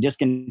unrest and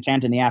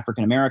discontent in the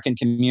African-American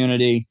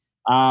community.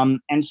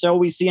 And so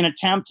we see an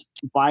attempt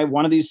by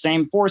one of these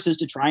same forces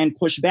to try and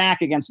push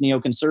back against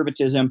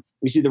neoconservatism.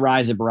 We see the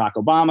rise of Barack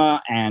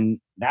Obama, and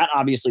that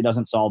obviously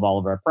doesn't solve all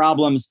of our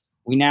problems.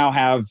 We now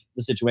have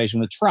the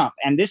situation with Trump.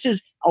 And this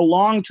is a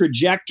long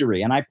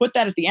trajectory. And I put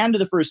that at the end of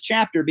the first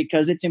chapter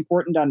because it's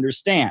important to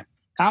understand.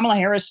 Kamala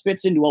Harris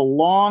fits into a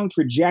long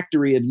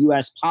trajectory of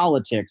U.S.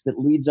 politics that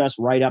leads us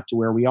right up to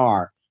where we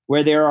are,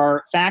 where there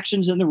are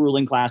factions in the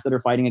ruling class that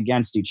are fighting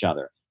against each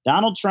other.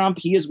 Donald Trump,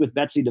 he is with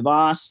Betsy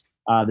DeVos,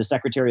 the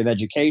Secretary of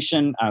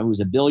Education, who's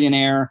a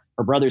billionaire.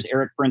 Her brother's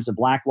Eric Prince of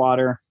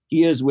Blackwater.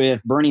 He is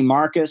with Bernie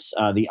Marcus,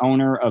 the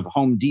owner of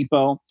Home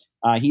Depot.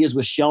 He is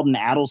with Sheldon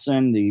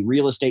Adelson, the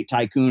real estate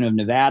tycoon of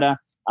Nevada.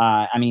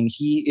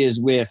 He is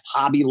with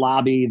Hobby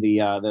Lobby,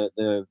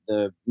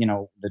 the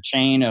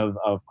chain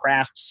of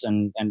crafts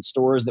and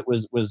stores that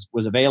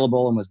was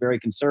available and was very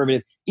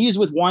conservative. He's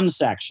with one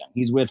section.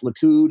 He's with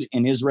Likud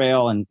in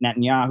Israel and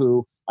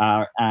Netanyahu.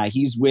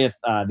 He's with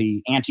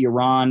the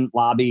anti-Iran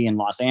lobby in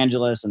Los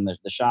Angeles and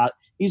the Shah.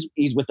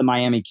 He's with the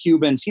Miami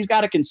Cubans. He's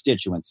got a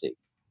constituency.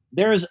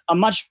 There's a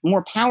much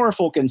more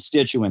powerful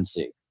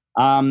constituency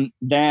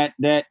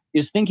that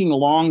is thinking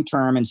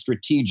long-term and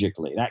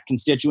strategically. That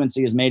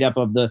constituency is made up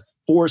of the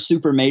 4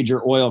 super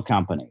major oil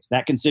companies.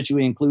 That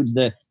constituency includes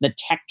the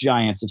tech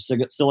giants of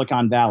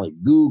Silicon Valley,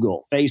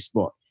 Google,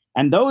 Facebook.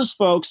 And those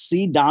folks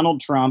see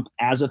Donald Trump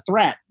as a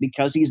threat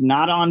because he's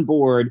not on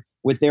board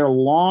with their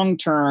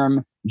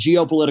long-term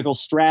geopolitical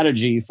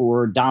strategy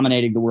for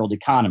dominating the world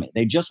economy.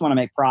 They just want to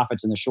make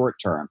profits in the short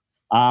term.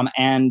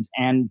 And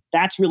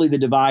that's really the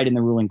divide in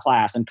the ruling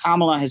class. And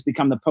Kamala has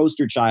become the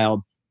poster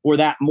child for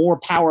that more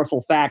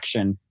powerful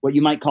faction, what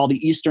you might call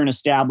the Eastern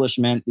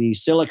establishment, the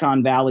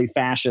Silicon Valley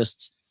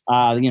fascists,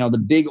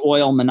 the big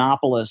oil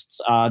monopolists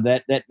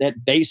that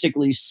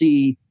basically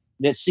see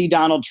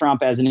Donald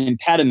Trump as an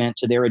impediment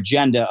to their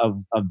agenda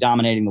of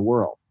dominating the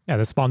world. Yeah,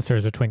 the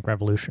sponsors of Twink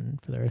Revolution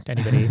for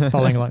anybody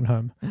following along at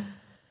home.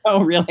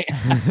 Oh, really?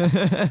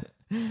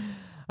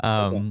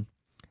 Okay.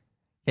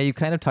 Yeah, you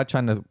kind of touch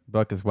on the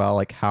book as well,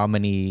 like how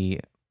many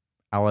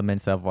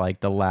elements of like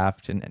the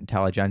left and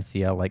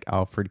intelligentsia, like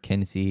Alfred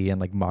Kinsey and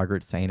like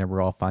Margaret Sanger,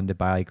 were all funded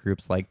by like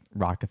groups like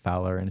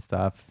Rockefeller and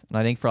stuff. And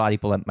I think for a lot of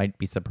people that might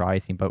be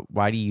surprising, but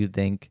why do you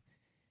think,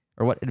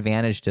 or what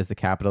advantage does the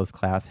capitalist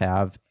class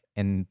have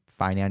in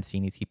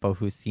financing these people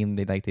who seem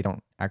they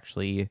don't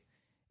actually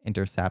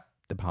intercept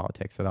the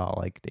politics at all?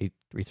 Like they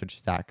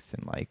research sex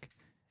and like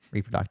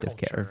reproductive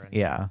care.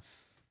 Yeah.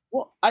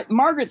 Well,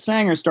 Margaret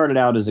Sanger started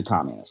out as a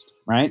communist,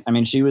 right? I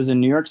mean, she was in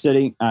New York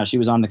City. She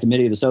was on the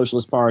committee of the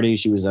Socialist Party.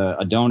 She was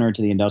a donor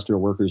to the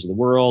industrial workers of the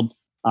world.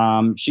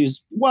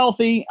 She's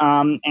wealthy,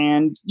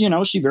 and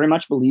she very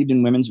much believed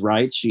in women's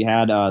rights. She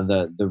had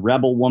the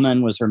Rebel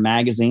Woman was her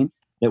magazine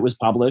that was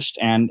published,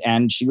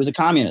 and she was a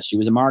communist. She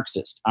was a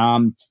Marxist,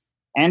 and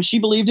she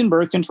believed in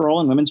birth control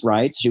and women's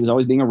rights. She was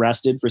always being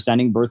arrested for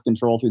sending birth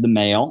control through the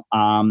mail,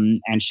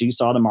 and she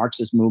saw the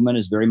Marxist movement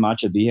as very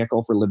much a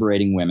vehicle for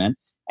liberating women.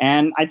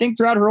 And I think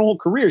throughout her whole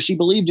career, she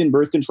believed in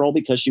birth control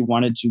because she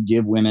wanted to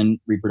give women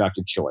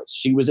reproductive choice.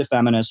 She was a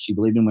feminist. She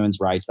believed in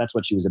women's rights. That's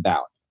what she was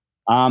about.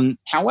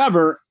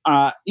 However,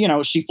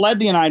 she fled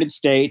the United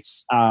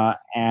States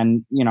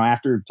and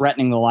after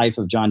threatening the life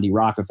of John D.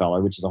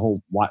 Rockefeller, which is a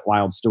whole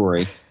wild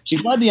story, she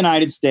fled the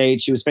United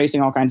States. She was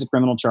facing all kinds of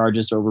criminal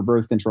charges over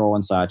birth control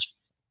and such.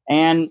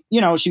 And,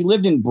 she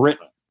lived in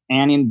Britain.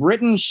 And in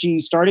Britain,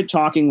 she started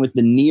talking with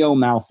the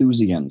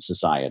Neo-Malthusian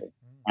Society.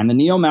 And the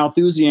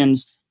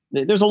Neo-Malthusians,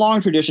 there's a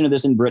long tradition of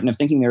this in Britain, of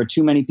thinking there are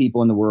too many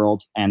people in the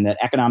world and that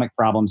economic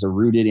problems are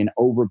rooted in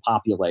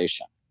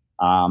overpopulation.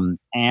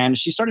 And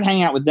she started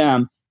hanging out with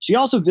them. She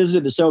also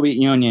visited the Soviet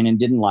Union and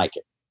didn't like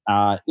it.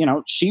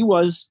 She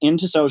was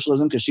into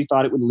socialism because she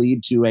thought it would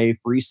lead to a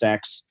free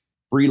sex,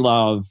 free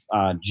love,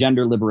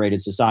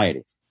 gender-liberated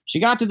society.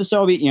 She got to the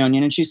Soviet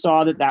Union and she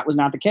saw that was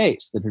not the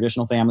case. The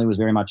traditional family was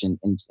very much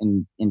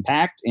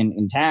intact.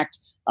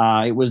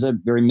 It was a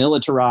very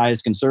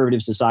militarized,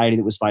 conservative society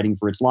that was fighting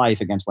for its life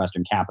against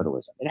Western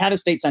capitalism. It had a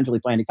state centrally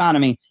planned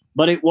economy,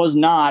 but it was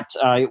not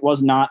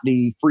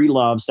the free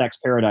love sex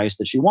paradise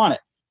that she wanted.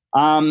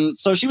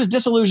 So she was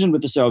disillusioned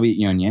with the Soviet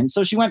Union.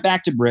 So she went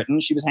back to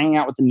Britain. She was hanging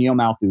out with the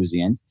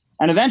Neo-Malthusians.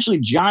 And eventually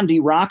John D.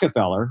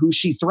 Rockefeller, who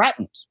she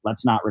threatened,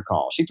 let's not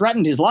recall, she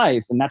threatened his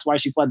life, and that's why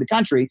she fled the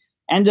country,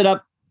 ended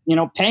up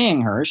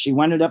paying her. She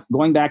ended up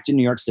going back to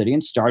New York City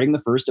and starting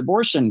the first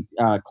abortion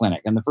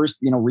clinic and the first,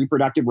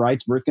 reproductive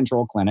rights birth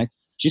control clinic.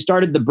 She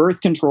started the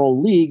Birth Control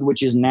League,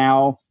 which is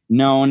now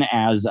known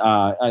as,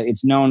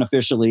 it's known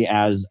officially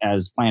as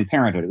Planned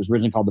Parenthood. It was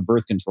originally called the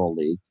Birth Control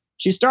League.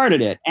 She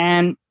started it,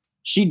 and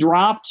she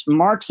dropped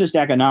Marxist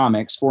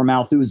economics for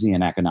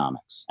Malthusian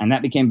economics. And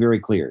that became very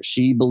clear.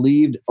 She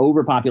believed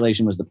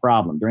overpopulation was the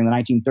problem. During the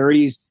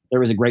 1930s, there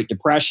was a Great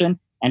Depression,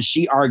 and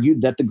she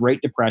argued that the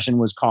Great Depression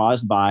was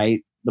caused by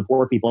the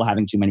poor people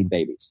having too many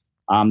babies.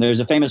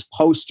 There's a famous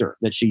poster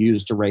that she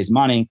used to raise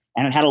money,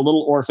 and it had a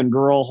little orphan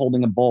girl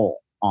holding a bowl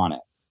on it.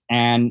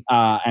 And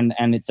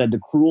it said the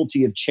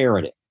cruelty of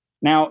charity.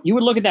 Now, you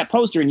would look at that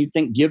poster and you'd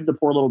think, give the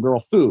poor little girl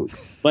food.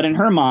 But in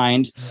her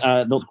mind,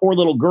 the poor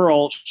little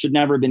girl should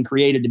never have been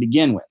created to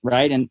begin with,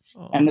 right? And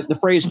the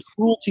phrase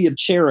cruelty of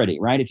charity,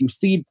 right? If you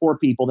feed poor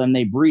people, then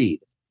they breed.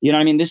 You know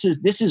what I mean? This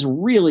is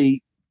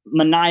really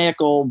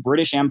maniacal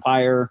British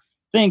Empire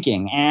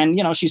thinking. And,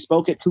 she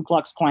spoke at Ku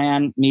Klux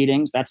Klan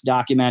meetings. That's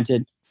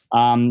documented.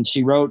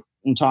 She wrote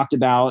and talked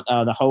about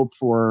the hope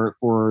for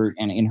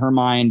and in her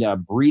mind,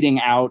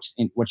 breeding out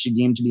in what she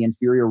deemed to be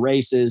inferior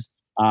races,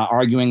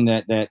 arguing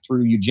that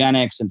through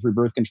eugenics and through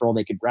birth control,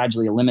 they could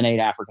gradually eliminate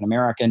African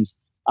Americans.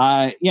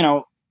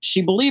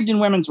 She believed in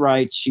women's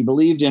rights. She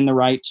believed in the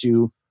right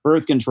to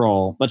birth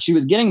control, but she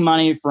was getting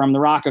money from the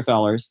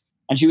Rockefellers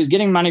and she was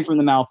getting money from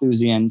the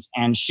Malthusians,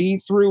 and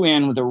she threw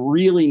in with a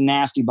really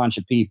nasty bunch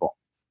of people.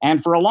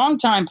 And for a long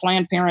time,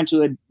 Planned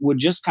Parenthood would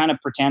just kind of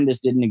pretend this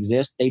didn't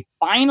exist. They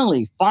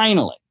finally,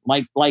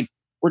 like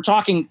we're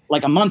talking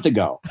like a month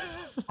ago,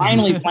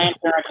 finally Planned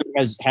Parenthood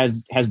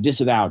has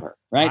disavowed her,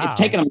 right? Wow. It's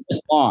taken them this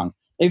long.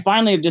 They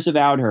finally have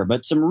disavowed her,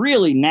 but some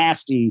really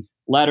nasty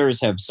letters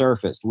have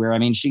surfaced where,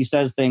 she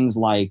says things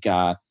like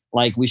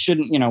we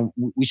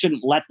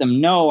shouldn't let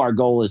them know our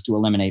goal is to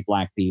eliminate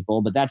black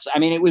people. But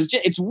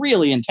it's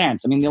really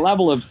intense. The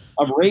level of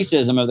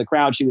racism of the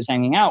crowd she was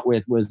hanging out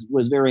with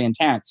was very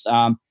intense.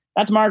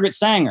 That's Margaret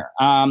Sanger.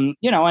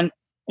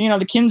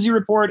 The Kinsey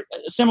report,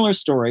 similar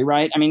story,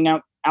 right?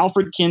 Now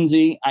Alfred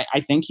Kinsey, I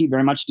think he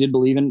very much did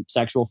believe in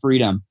sexual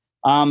freedom.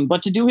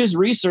 But to do his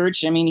research,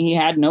 he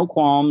had no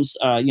qualms,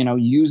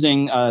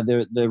 using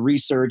the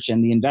research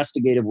and the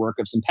investigative work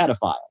of some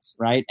pedophiles,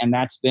 right? And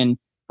that's been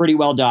pretty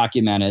well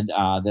documented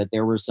that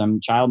there were some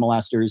child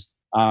molesters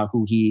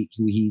who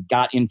he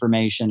got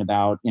information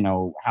about,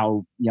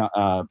 how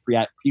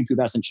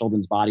prepubescent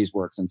children's bodies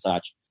works and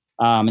such.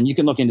 And you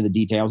can look into the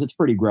details. It's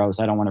pretty gross.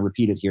 I don't want to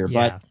repeat it here,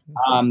 but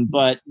I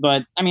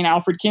mean,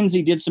 Alfred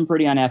Kinsey did some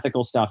pretty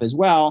unethical stuff as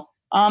well.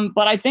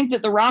 But I think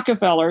that the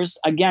Rockefellers,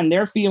 again,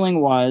 their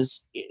feeling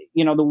was,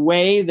 the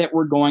way that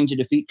we're going to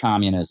defeat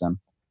communism,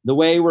 the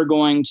way that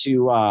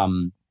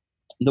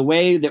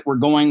we're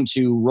going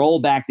to roll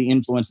back the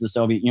influence of the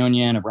Soviet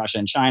Union, of Russia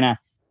and China,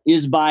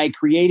 is by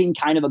creating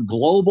kind of a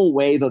global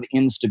wave of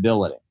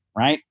instability,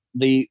 right?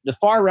 The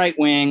far right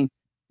wing,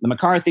 the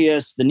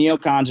McCarthyists, the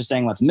neocons are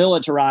saying, let's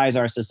militarize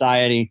our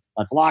society,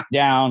 let's lock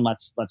down,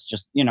 let's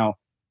just,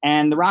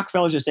 and the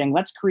Rockefellers are saying,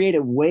 let's create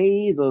a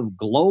wave of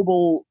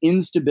global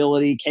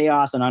instability,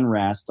 chaos, and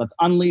unrest. Let's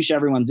unleash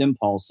everyone's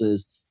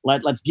impulses.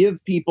 Let's give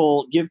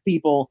people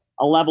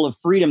a level of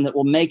freedom that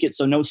will make it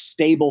so no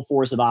stable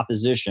force of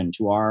opposition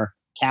to our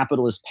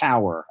capitalist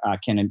power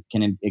can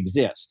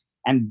exist.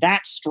 And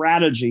that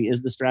strategy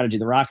is the strategy of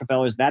the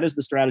Rockefellers. That is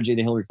the strategy of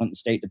the Hillary Clinton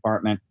State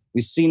Department.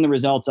 We've seen the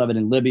results of it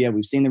in Libya.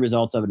 We've seen the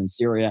results of it in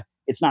Syria.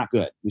 It's not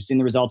good. We've seen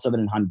the results of it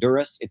in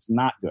Honduras. It's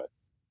not good.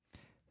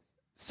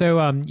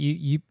 So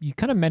you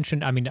kind of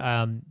mentioned,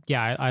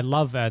 I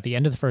love the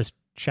end of the first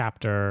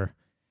chapter,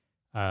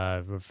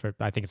 I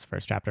think it's the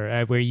first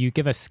chapter, where you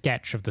give a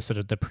sketch of the sort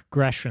of the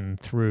progression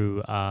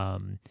through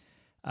sort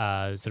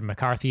of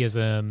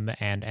McCarthyism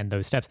and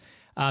those steps.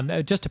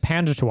 Just to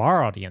pander to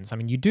our audience, I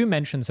mean, you do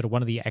mention sort of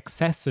one of the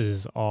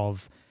excesses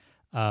of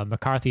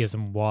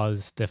McCarthyism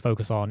was the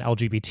focus on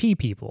LGBT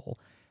people,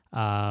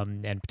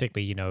 and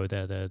particularly,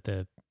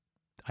 the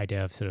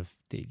idea of sort of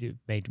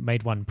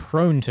made one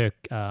prone to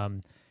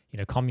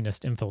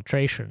communist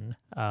infiltration,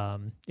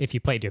 if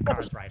you played your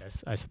cards right,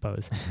 I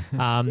suppose.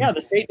 The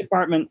State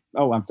Department.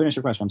 Oh, I'm finished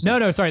your question. I'm sorry.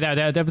 No, sorry.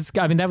 That was.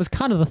 I mean, that was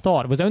kind of the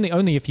thought. It was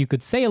only if you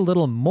could say a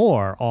little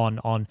more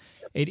on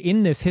it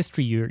in this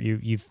history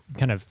you've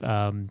kind of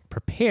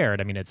prepared.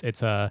 I mean,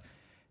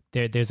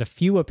 there's a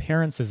few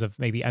appearances of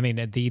maybe. I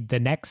mean, the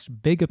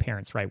next big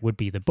appearance, right, would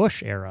be the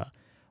Bush era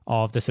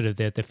of the sort of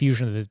the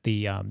fusion of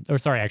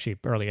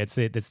earlier. It's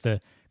the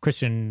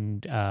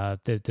Christian,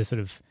 the sort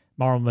of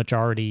moral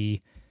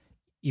majority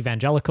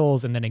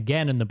evangelicals, and then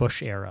again in the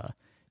Bush era,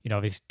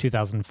 his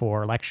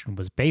 2004 election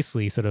was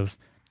basically sort of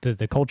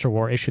the culture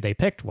war issue they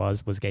picked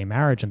was gay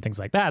marriage and things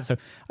like that. So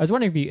I was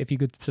wondering if you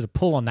could sort of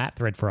pull on that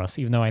thread for us,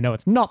 even though I know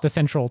it's not the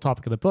central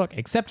topic of the book,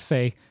 except to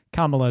say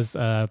Kamala's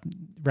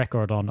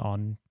record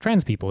on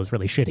trans people is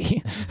really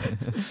shitty.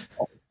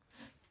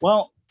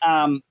 Well,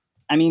 I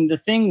mean, the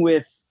thing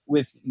with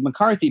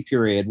McCarthy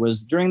period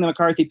was during the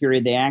McCarthy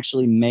period, they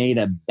actually made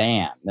a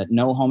ban that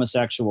no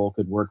homosexual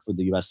could work for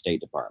the U.S.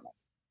 State Department.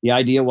 The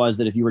idea was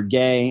that if you were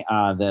gay,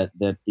 that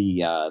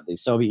the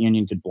Soviet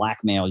Union could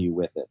blackmail you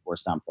with it or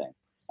something,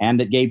 and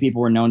that gay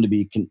people were known to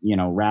be,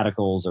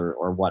 radicals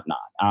or whatnot.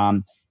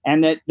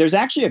 And that there's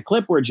actually a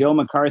clip where Joe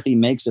McCarthy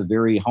makes a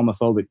very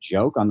homophobic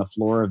joke on the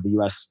floor of the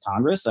U.S.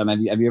 Congress. Have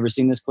you ever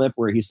seen this clip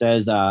where he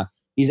says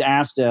he's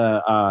asked,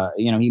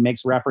 he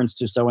makes reference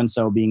to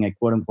so-and-so being a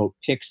quote unquote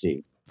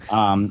pixie.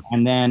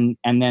 And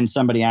then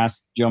somebody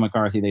asks Joe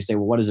McCarthy, they say,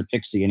 well, what is a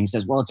pixie? And he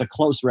says, well, it's a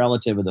close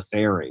relative of the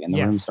fairy. And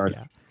the room starts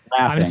laughing.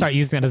 I'm going to start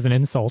using that as an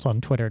insult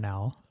on Twitter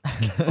now.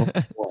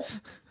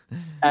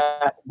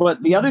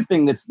 But the other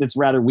thing that's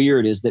rather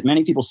weird is that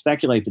many people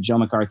speculate that Joe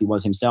McCarthy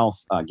was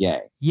himself gay.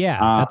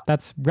 Yeah,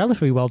 that's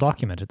relatively well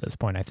documented at this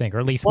point, I think, or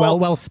at least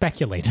well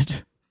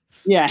speculated.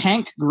 Yeah,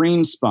 Hank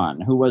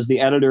Greenspun, who was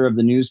the editor of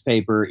the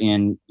newspaper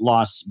in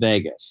Las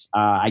Vegas,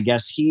 I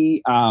guess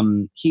he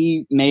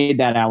made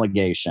that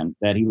allegation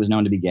that he was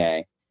known to be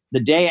gay. The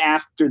day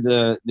after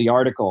the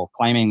article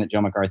claiming that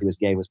Joe McCarthy was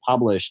gay was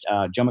published,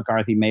 Joe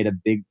McCarthy made a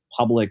big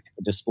public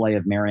display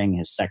of marrying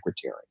his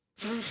secretary.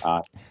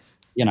 And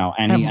he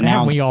announced.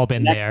 Haven't we all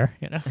been there?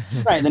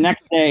 Right. The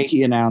next day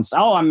he announced,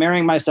 "Oh, I'm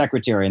marrying my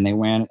secretary," and they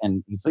went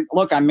and he's like,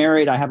 "Look, I'm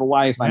married. I have a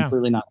wife. I'm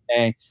clearly not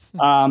gay."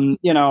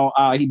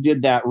 He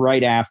did that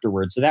right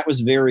afterwards. So that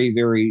was very,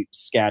 very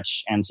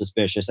sketch and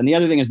suspicious. And the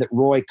other thing is that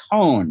Roy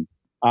Cohn,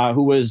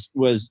 who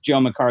was Joe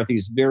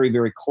McCarthy's very,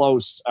 very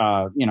close,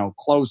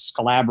 close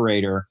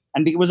collaborator,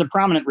 and he was a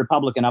prominent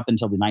Republican up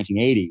until the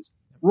 1980s.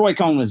 Roy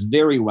Cohn was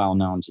very well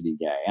known to be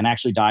gay and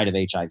actually died of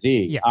HIV.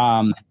 Yes.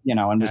 And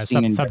was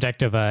seen in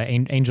subject of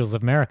Angels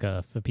of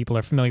America, if people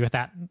are familiar with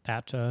that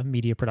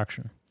media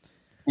production.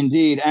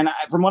 Indeed. And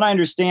from what I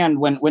understand,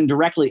 when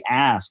directly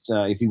asked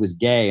if he was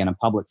gay in a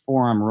public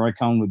forum, Roy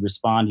Cohn would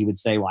respond, he would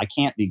say, well, I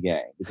can't be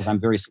gay because I'm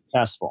very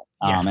successful.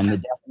 Yes. And the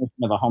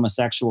definition of a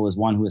homosexual is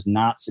one who is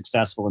not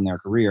successful in their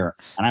career.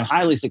 And I'm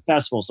highly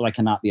successful, so I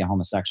cannot be a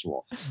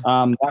homosexual.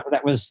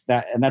 That was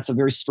that. And that's a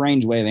very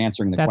strange way of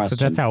answering the question.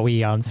 That's how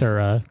we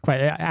answer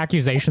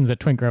accusations that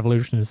Twink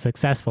Revolution is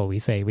successful. We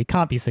say we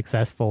can't be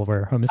successful.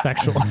 We're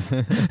homosexuals.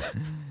 So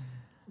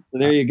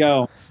there you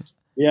go.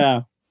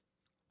 Yeah.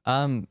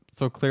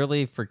 So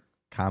clearly for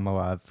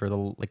Kamala, for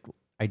the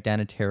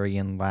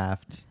identitarian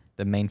left,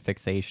 the main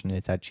fixation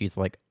is that she's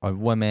like a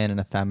woman and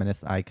a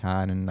feminist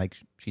icon, and like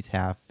she's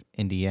half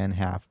Indian,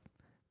 half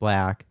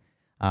black.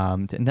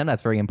 And then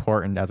that's very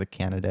important as a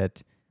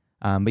candidate.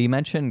 But you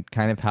mentioned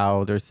kind of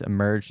how there's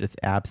emerged this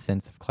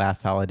absence of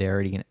class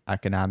solidarity and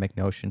economic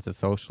notions of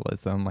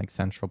socialism, like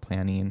central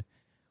planning,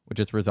 which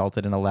has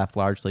resulted in a left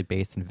largely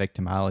based in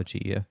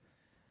victimology.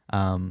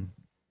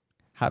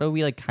 How do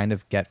we like kind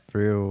of get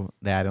through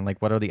that, and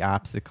like what are the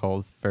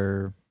obstacles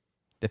for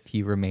the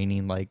few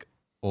remaining like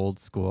old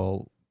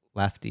school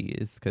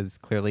lefties? Because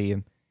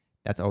clearly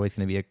that's always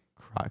going to be a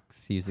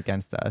crux used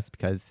against us,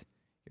 because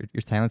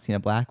you're silencing a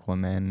black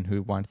woman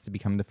who wants to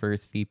become the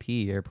first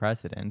VP or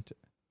president.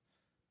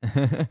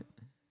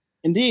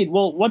 Indeed.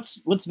 Well,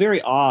 what's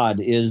very odd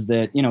is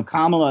that,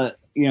 Kamala,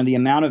 the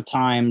amount of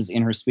times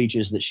in her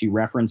speeches that she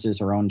references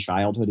her own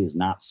childhood is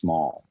not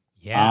small.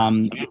 Yeah.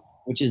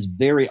 Which is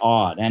very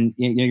odd. And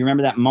you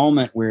remember that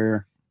moment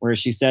where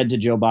she said to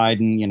Joe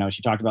Biden,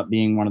 she talked about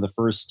being one of the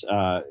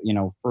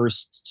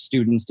first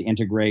students to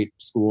integrate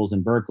schools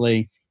in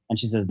Berkeley. And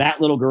she says, that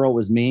little girl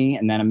was me.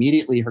 And then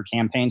immediately her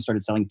campaign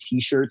started selling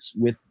T-shirts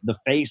with the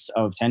face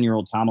of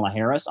 10-year-old Kamala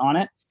Harris on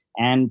it.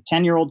 And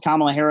 10-year-old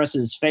Kamala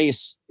Harris's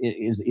face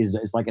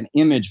is like an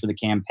image for the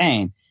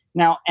campaign.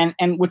 Now, and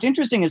what's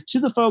interesting is, to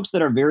the folks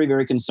that are very,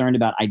 very concerned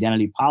about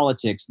identity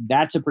politics,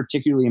 that's a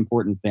particularly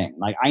important thing.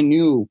 Like, I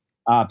knew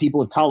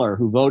people of color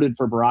who voted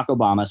for Barack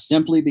Obama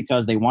simply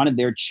because they wanted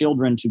their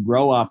children to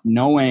grow up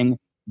knowing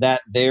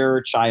that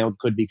their child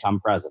could become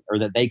president, or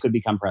that they could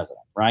become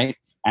president, right?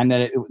 And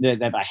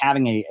that by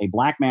having a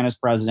black man as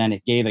president,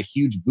 it gave a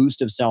huge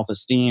boost of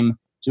self-esteem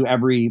to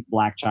every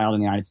black child in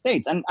the United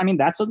States. And I mean,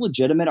 that's a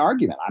legitimate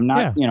argument. I'm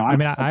not,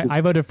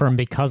 I voted for him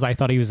because I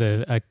thought he was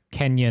a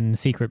Kenyan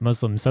secret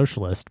Muslim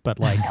socialist, but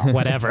like,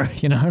 whatever,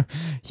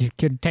 you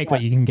could take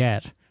what you can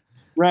get.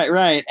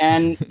 Right.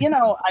 And,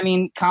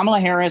 Kamala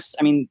Harris,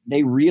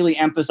 they really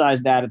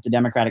emphasized that at the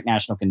Democratic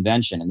National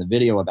Convention in the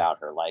video about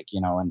her, like,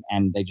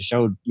 and they just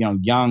showed,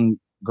 young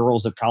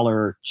girls of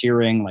color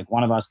cheering, like,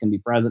 one of us can be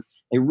president.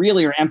 They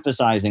really are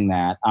emphasizing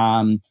that.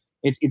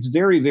 It's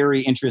very,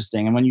 very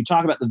interesting. And when you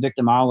talk about the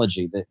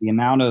victimology, the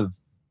amount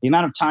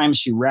of times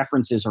she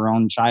references her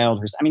own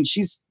childhood,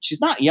 she's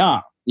not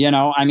young,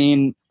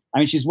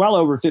 she's well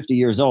over 50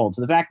 years old.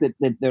 So the fact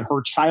that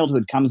her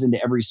childhood comes into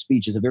every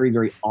speech is a very,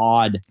 very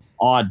odd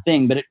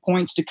thing, but it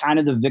points to kind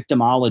of the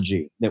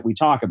victimology that we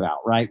talk about,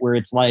 right? Where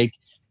it's like,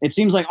 it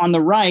seems like on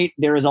the right,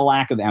 there is a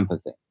lack of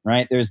empathy,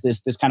 right? There's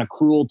this kind of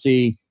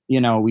cruelty.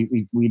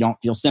 We don't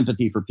feel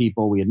sympathy for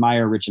people. We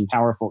admire rich and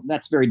powerful.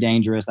 That's very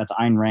dangerous. That's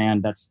Ayn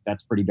Rand.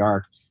 That's pretty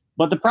dark.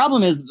 But the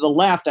problem is the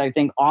left, I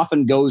think,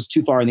 often goes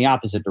too far in the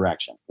opposite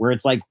direction, where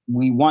it's like,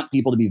 we want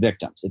people to be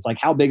victims. It's like,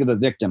 how big of a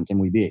victim can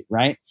we be,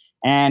 right?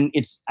 And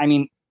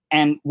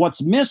and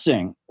what's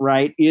missing,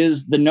 right,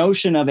 is the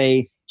notion of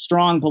a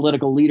strong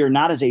political leader,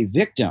 not as a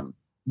victim,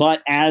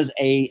 but as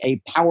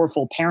a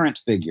powerful parent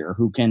figure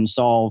who can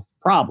solve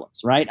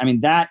problems, right?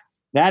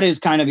 That is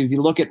kind of, if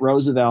you look at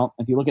Roosevelt,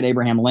 if you look at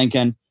Abraham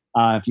Lincoln,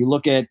 if you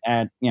look at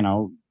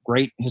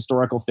great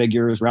historical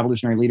figures,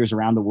 revolutionary leaders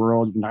around the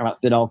world, you can talk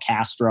about Fidel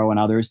Castro and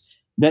others,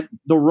 that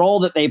the role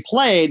that they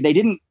played,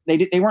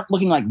 they weren't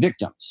looking like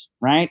victims,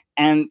 right?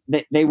 And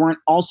they weren't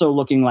also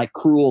looking like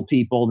cruel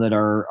people that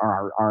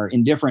are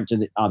indifferent to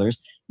the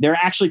others. They're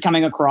actually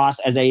coming across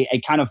as a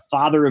kind of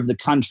father of the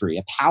country,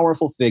 a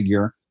powerful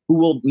figure who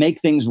will make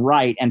things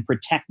right and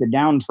protect the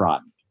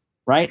downtrodden.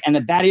 Right. And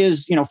that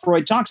is,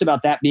 Freud talks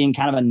about that being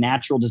kind of a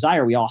natural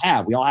desire we all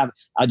have. We all have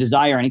a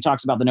desire. And he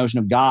talks about the notion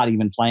of God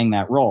even playing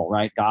that role.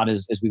 Right. God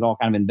is we've all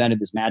kind of invented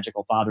this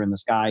magical father in the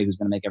sky who's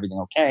going to make everything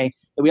okay.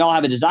 That we all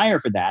have a desire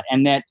for that.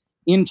 And that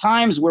in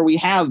times where we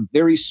have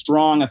very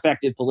strong,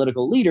 effective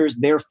political leaders,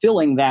 they're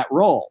filling that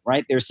role.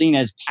 Right. They're seen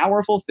as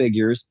powerful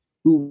figures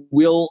who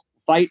will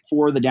fight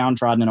for the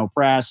downtrodden and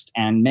oppressed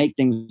and make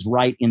things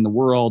right in the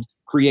world,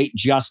 create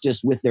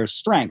justice with their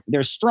strength.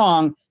 They're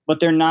strong, but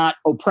they're not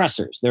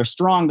oppressors. They're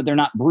strong, but they're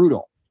not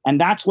brutal.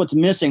 And that's what's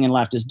missing in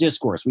leftist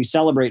discourse. We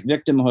celebrate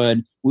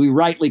victimhood. We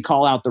rightly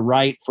call out the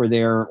right for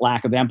their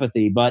lack of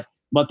empathy. But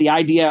the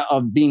idea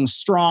of being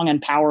strong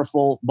and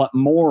powerful, but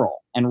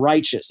moral and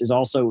righteous is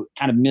also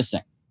kind of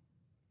missing.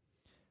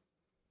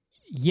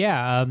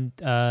 Yeah. I'm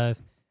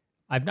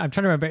trying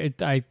to remember.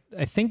 I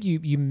think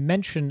you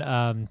mentioned,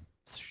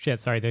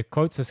 the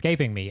quote's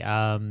escaping me.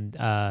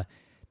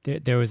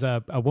 There was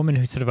a woman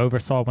who sort of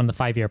oversaw one of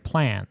the 5-year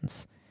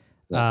plans.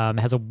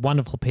 Has a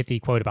wonderful pithy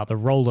quote about the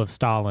role of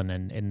Stalin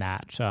in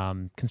that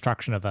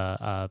construction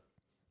of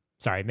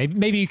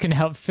maybe you can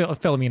help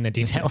fill me in the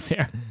details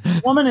here.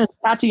 The woman is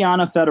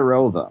Tatiana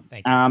Fedorova,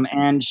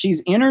 and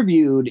she's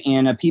interviewed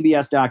in a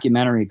PBS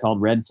documentary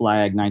called Red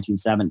Flag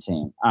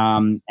 1917,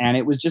 and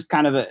it was just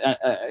kind of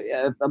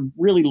a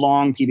really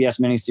long PBS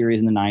miniseries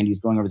in the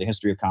 90s going over the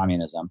history of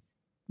communism.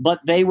 But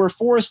they were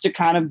forced to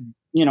kind of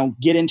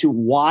get into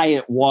why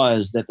it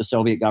was that the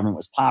Soviet government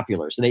was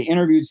popular. So they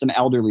interviewed some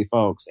elderly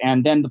folks,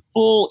 and then the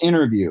full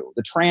interview,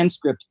 the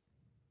transcript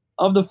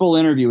of the full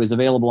interview is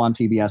available on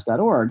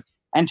pbs.org.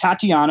 And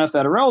Tatiana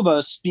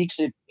Fedorova speaks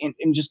it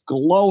in just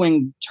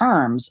glowing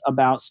terms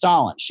about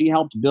Stalin. She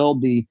helped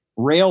build the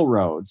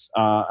railroads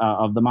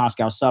of the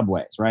Moscow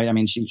subways, right? I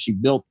mean, she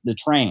built the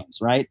trains,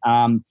 right?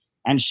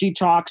 And she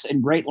talks in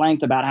great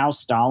length about how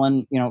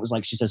Stalin, it was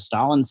like, she says,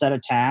 Stalin set a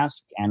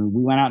task and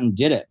we went out and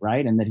did it,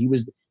 right? And that he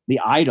was the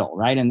idol,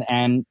 right?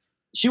 And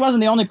she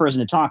wasn't the only person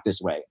to talk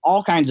this way.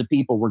 All kinds of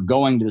people were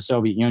going to the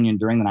Soviet Union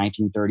during the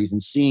 1930s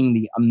and seeing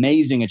the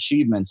amazing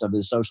achievements of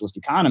the socialist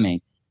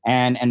economy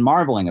and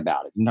marveling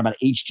about it. You know, about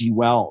H.G.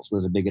 Wells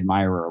was a big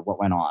admirer of what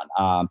went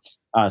on.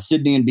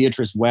 Sidney and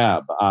Beatrice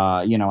Webb,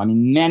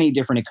 many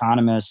different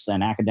economists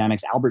and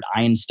academics. Albert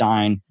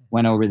Einstein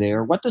went over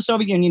there. What the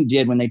Soviet Union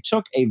did when they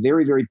took a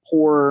very, very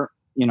poor,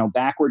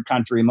 backward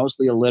country,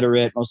 mostly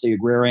illiterate, mostly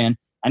agrarian,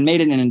 and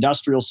made it an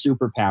industrial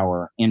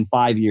superpower in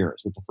 5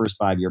 years with the first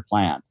 5-year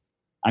plan.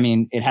 I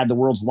mean, it had the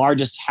world's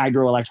largest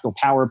hydroelectrical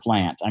power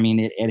plant. I mean,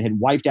 it had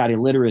wiped out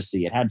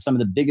illiteracy. It had some of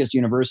the biggest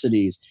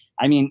universities.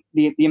 I mean,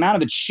 the amount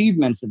of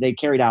achievements that they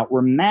carried out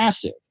were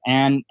massive.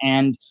 And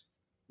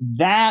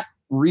that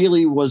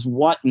really was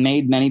what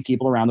made many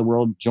people around the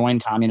world join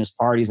communist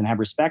parties and have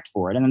respect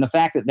for it. And then the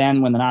fact that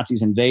then when the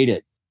Nazis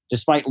invaded,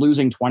 despite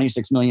losing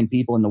 26 million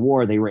people in the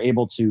war, they were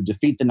able to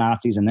defeat the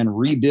Nazis and then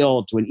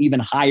rebuild to an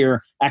even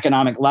higher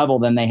economic level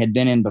than they had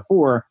been in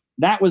before.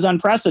 That was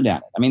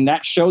unprecedented. I mean,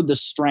 that showed the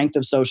strength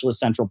of socialist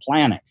central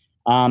planning.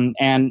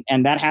 And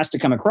that has to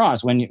come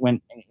across when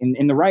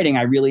in the writing,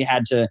 I really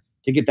had to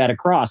get that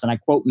across. And I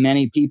quote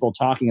many people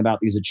talking about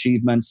these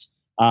achievements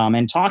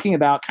and talking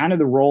about kind of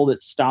the role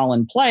that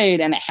Stalin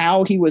played and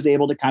how he was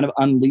able to kind of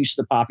unleash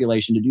the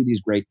population to do these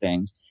great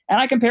things. And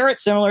I compare it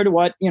similar to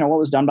what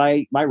was done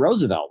by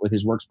Roosevelt with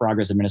his Works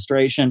Progress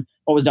Administration,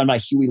 what was done by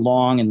Huey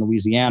Long in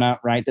Louisiana,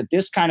 right? That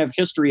this kind of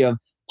history of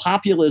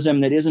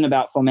populism that isn't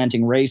about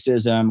fomenting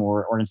racism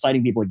or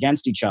inciting people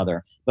against each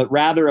other, but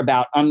rather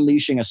about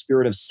unleashing a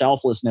spirit of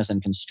selflessness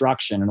and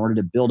construction in order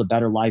to build a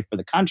better life for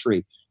the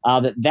country,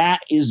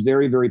 that is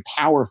very, very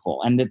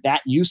powerful. And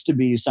that used to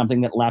be something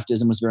that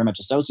leftism was very much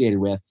associated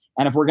with.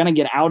 And if we're going to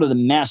get out of the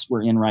mess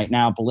we're in right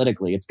now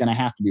politically, it's going to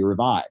have to be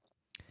revived.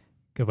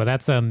 Good. Well,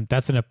 that's an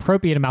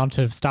appropriate amount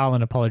of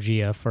Stalin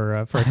apologia for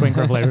a TwinkRev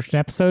Revolution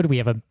episode. We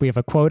have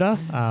a quota.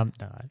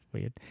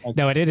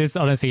 It is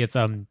honestly it's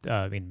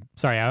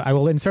sorry. I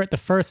will insert the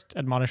first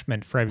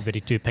admonishment for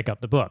everybody to pick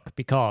up the book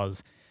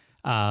because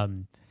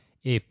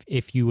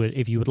if you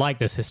would like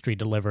this history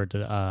delivered,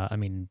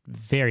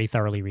 very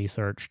thoroughly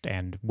researched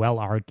and well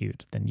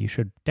argued, then you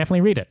should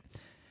definitely read it.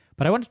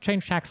 But I want to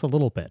change tracks a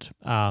little bit,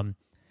 and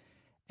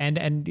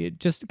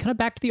just kind of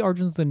back to the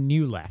origins of the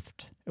New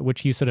Left,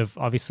 which you sort of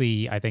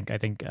obviously I think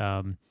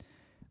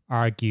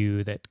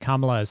argue that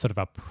Kamala is sort of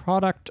a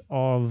product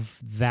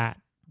of that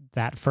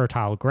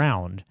fertile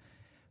ground.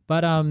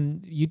 But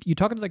you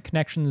talk about the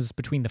connections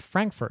between the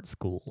Frankfurt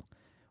School,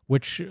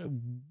 which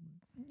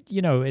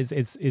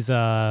is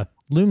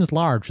looms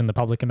large in the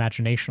public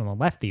imagination on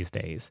the left these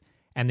days,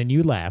 and the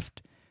New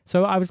Left.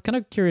 So I was kind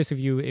of curious if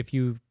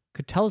you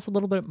could tell us a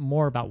little bit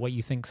more about what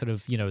you think sort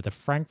of the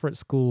Frankfurt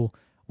School.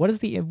 What is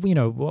the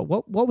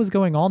what was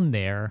going on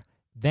there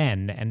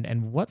then,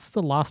 and what's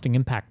the lasting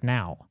impact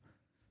now?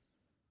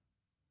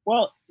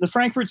 Well, the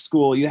Frankfurt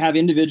School, you have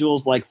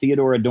individuals like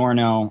Theodor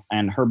Adorno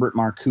and Herbert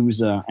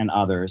Marcuse and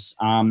others,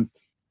 and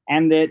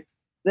that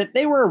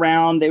they were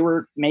around. They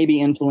were maybe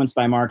influenced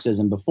by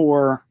Marxism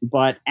before,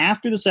 but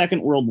after the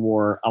Second World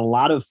War, a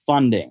lot of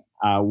funding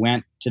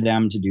went to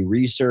them to do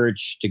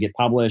research, to get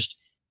published.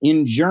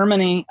 In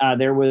Germany,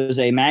 there was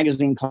a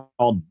magazine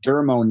called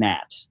Der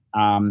Monat.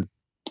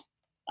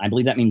 I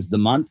believe that means the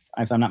month,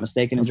 if I'm not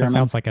mistaken, in German.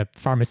 Sounds like a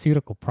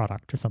pharmaceutical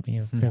product or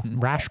something,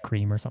 rash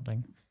cream or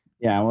something.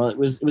 Yeah, well, it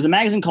was a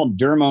magazine called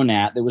Der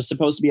Monat that was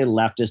supposed to be a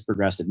leftist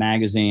progressive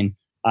magazine.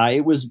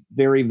 It was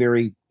very,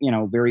 very,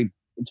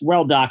 it's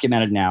well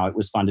documented now. It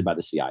was funded by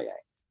the CIA.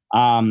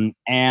 In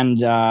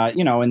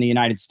the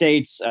United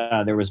States,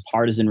 there was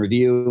Partisan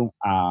Review.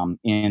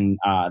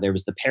 There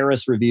was the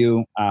Paris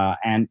Review.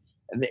 And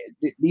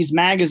these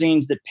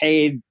magazines that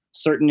paid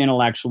certain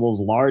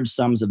intellectuals large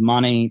sums of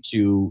money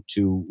to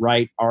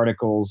write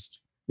articles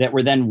that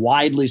were then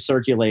widely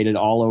circulated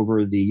all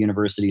over the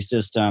university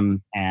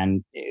system.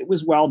 And it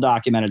was well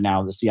documented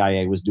now the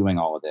CIA was doing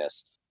all of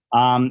this.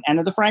 And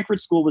the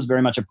Frankfurt School was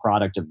very much a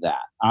product of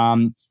that.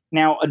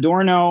 Now,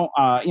 Adorno,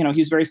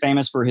 he's very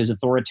famous for his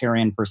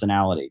authoritarian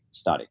personality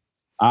study.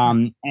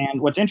 And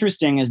what's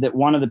interesting is that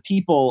one of the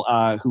people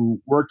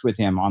who worked with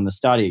him on the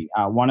study,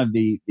 one of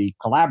the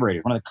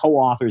collaborators, one of the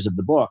co-authors of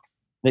the book,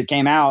 that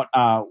came out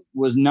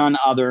was none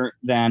other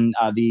than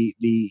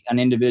an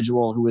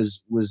individual who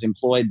was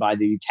employed by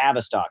the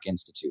Tavistock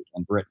Institute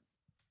in Britain.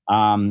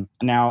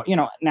 Now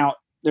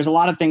there's a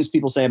lot of things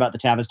people say about the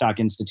Tavistock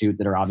Institute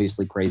that are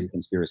obviously crazy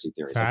conspiracy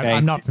theories. Sorry, okay?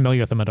 I'm not familiar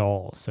with them at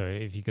all. So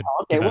if you could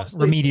give a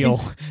remedial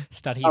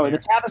study. The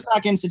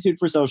Tavistock Institute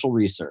for Social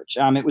Research.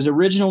 It was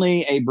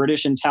originally a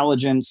British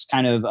intelligence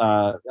kind of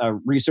a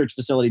research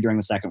facility during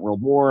the Second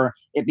World War.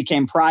 It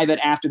became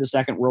private after the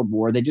Second World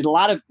War. They did a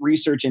lot of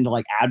research into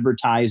like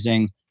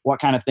advertising what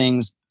kind of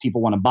things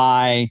people want to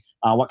buy,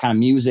 what kind of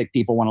music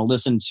people want to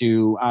listen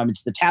to.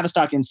 It's the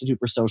Tavistock Institute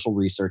for Social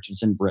Research.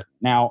 It's in Britain.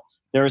 Now,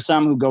 there are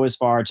some who go as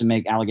far to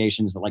make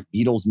allegations that like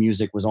Beatles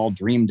music was all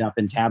dreamed up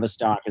in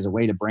Tavistock as a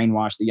way to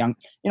brainwash the young.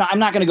 I'm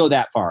not going to go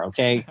that far,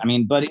 okay? I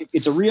mean, but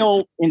it's a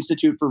real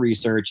institute for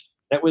research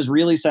that was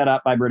really set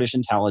up by British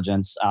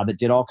intelligence that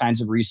did all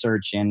kinds of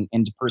research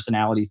into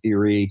personality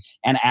theory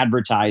and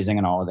advertising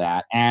and all of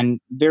that.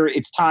 And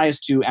its ties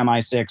to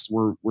MI6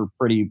 were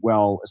pretty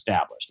well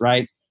established,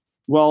 right?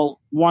 Well,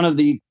 one of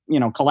the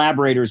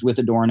collaborators with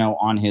Adorno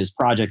on his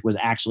project was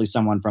actually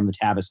someone from the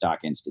Tavistock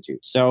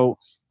Institute. So,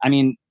 I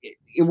mean,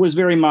 it was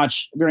very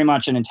much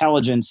an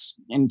intelligence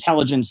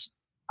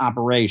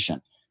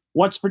operation.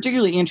 What's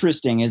particularly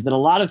interesting is that a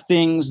lot of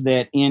things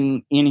that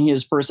in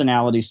his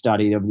personality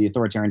study of the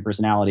authoritarian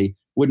personality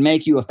would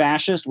make you a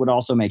fascist would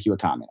also make you a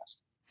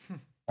communist,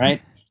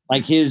 right?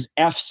 Like his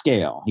F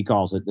scale, he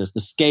calls it this, the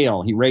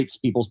scale he rates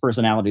people's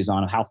personalities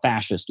on of how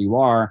fascist you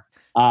are.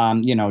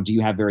 Do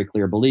you have very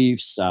clear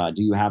beliefs?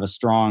 Do you have a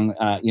strong,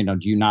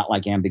 do you not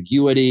like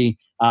ambiguity?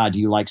 Do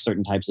you like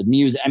certain types of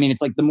music? I mean,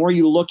 it's like the more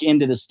you look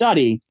into the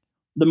study,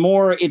 the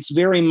more it's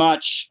very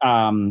much,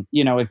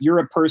 if you're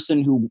a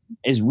person who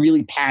is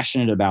really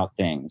passionate about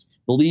things,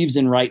 believes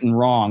in right and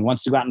wrong,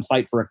 wants to go out and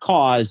fight for a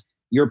cause,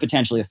 you're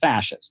potentially a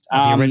fascist.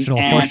 The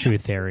original horseshoe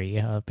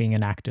theory being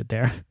enacted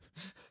there.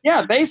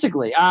 Yeah,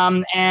 basically.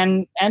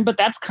 But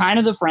that's kind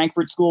of the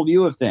Frankfurt School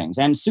view of things.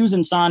 And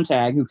Susan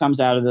Sontag, who comes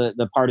out of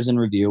the Partisan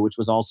Review, which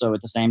was also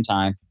at the same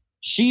time,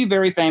 she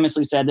very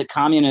famously said that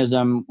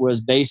communism was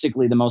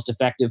basically the most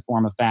effective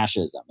form of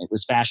fascism. It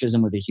was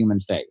fascism with a human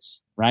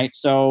face, right?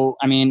 So,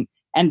 I mean,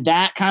 and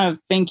that kind of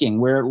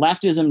thinking where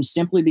leftism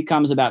simply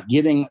becomes about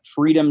giving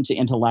freedom to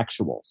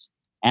intellectuals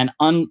and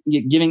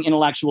giving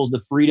intellectuals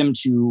the freedom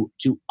to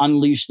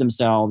unleash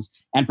themselves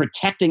and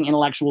protecting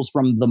intellectuals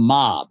from the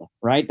mob,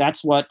 right?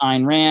 That's what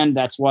Ayn Rand,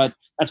 that's what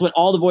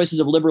all the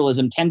voices of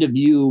liberalism tend to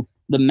view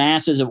the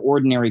masses of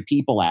ordinary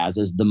people as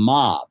the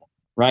mob,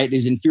 right?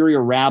 These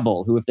inferior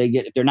rabble who, if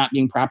they're not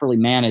being properly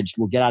managed,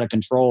 will get out of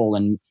control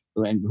and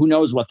who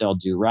knows what they'll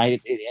do,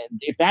 right?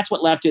 If that's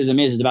what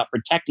leftism is about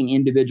protecting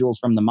individuals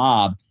from the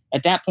mob,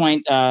 at that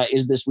point,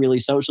 is this really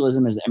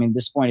socialism? At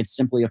this point, it's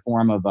simply a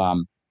form of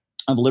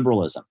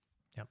liberalism.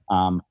 Yep.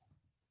 Let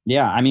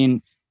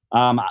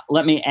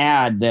me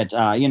add that,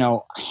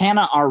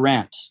 Hannah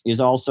Arendt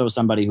is also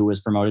somebody who was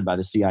promoted by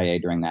the CIA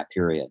during that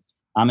period.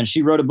 And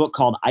she wrote a book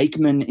called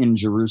Eichmann in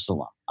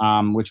Jerusalem,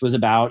 which was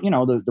about,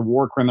 the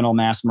war criminal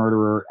mass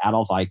murderer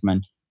Adolf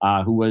Eichmann,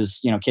 who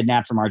was,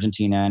 kidnapped from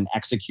Argentina and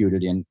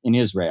executed in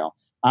Israel.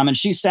 And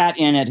she sat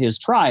in at his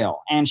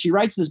trial, and she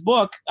writes this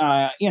book,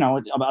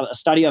 about a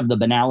study of the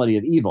banality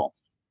of evil.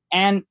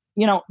 And,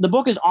 the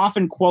book is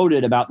often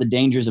quoted about the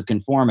dangers of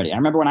conformity. I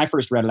remember when I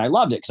first read it, I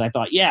loved it because I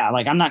thought,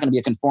 I'm not going to be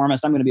a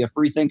conformist. I'm going to be a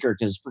free thinker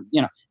because,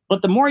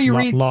 but the more you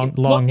read...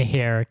 Long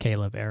hair,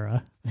 Caleb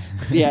era.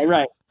 Yeah,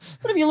 right.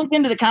 But if you look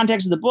into the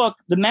context of the book,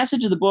 the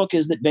message of the book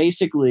is that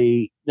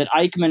basically that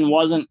Eichmann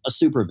wasn't a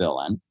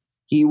supervillain.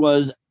 He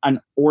was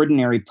an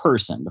ordinary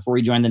person. Before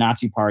he joined the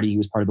Nazi Party, he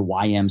was part of the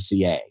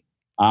YMCA.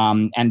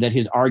 And that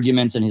his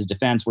arguments and his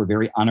defense were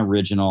very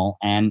unoriginal.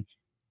 And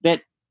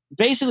that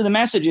basically the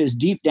message is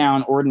deep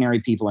down, ordinary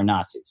people are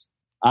Nazis.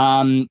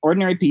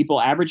 Ordinary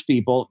people, average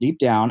people, deep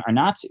down are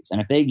Nazis.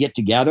 And if they get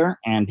together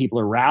and people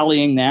are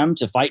rallying them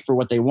to fight for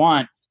what they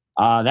want,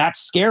 that's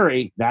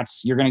scary.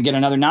 You're going to get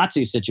another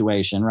Nazi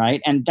situation,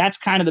 right? And that's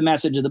kind of the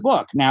message of the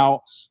book.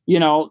 Now,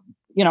 the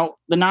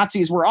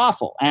Nazis were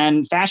awful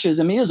and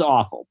fascism is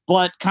awful,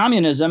 but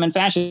communism and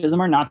fascism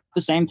are not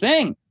the same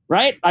thing,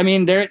 right? I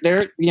mean, they're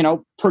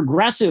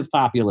progressive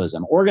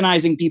populism,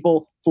 organizing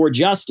people for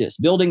justice,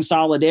 building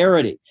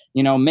solidarity,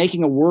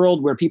 making a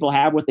world where people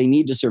have what they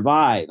need to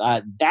survive.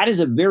 That is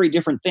a very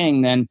different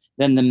thing than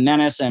the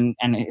menace and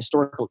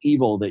historical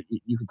evil that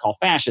you could call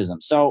fascism.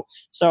 So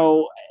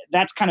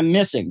that's kind of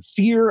missing.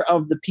 Fear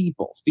of the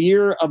people,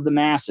 fear of the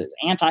masses.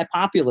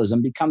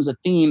 Anti-populism becomes a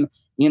theme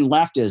in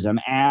leftism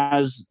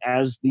as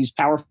these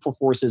powerful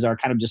forces are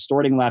kind of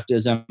distorting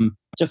leftism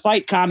to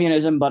fight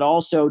communism, but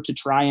also to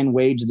try and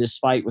wage this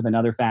fight with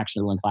another faction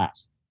of the ruling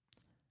class.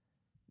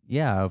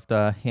 Yeah, of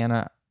the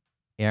Hannah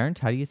Arendt.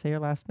 How do you say your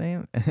last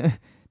name?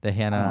 The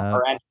Hannah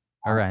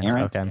Arendt.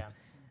 Okay. Yeah.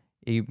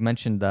 You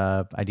mentioned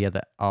the idea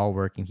that all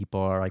working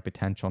people are like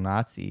potential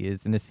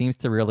Nazis, and it seems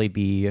to really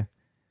be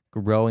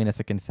growing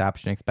as a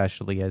conception,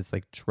 especially as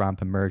like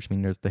Trump emerged. I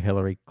mean, there's the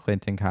Hillary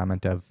Clinton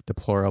comment of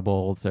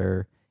deplorables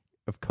or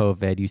of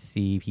COVID. You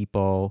see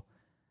people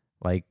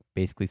like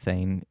basically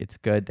saying it's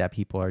good that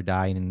people are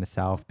dying in the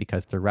South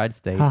because they're red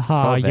states.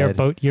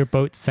 Your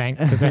boat sank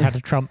because it had a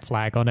Trump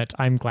flag on it.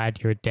 I'm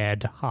glad you're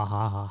dead. Ha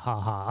ha ha ha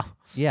ha.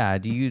 Yeah.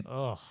 Do you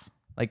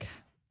like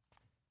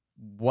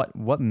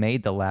what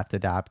made the left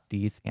adopt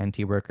these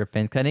anti-worker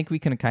things? 'Cause I think we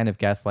can kind of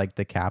guess like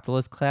the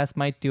capitalist class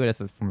might do it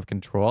as a form of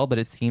control, but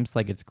it seems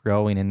like it's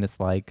growing in this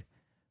like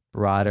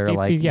broader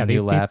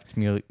new left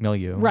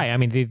milieu. Right. I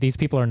mean, these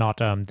people are not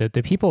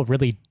the people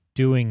really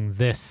doing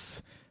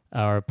this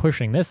or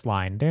pushing this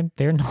line.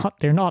 They're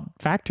not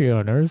factory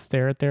owners.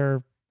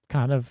 They're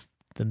kind of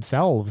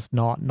themselves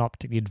not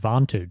particularly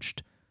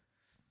advantaged.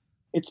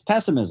 It's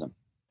pessimism.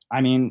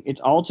 I mean,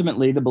 it's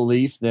ultimately the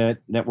belief that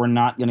we're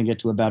not going to get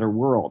to a better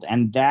world.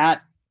 And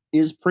that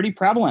is pretty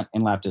prevalent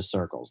in leftist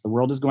circles. The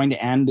world is going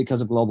to end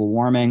because of global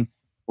warming.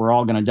 We're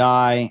all going to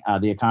die.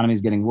 The economy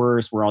is getting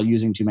worse. We're all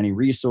using too many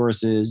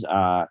resources.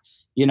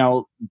 You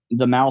know,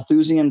 the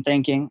Malthusian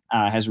thinking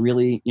has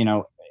really, you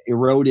know,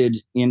 eroded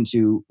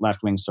into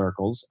left-wing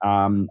circles.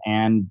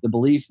 And the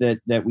belief that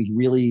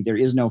there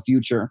is no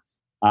future.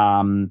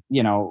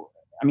 You know,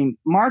 I mean,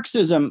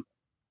 Marxism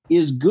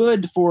is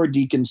good for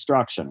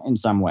deconstruction in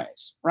some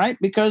ways, right?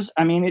 Because,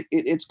 I mean,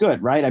 it's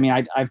good, right? I mean,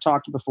 I've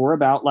talked before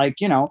about, like,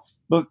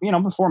 but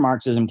before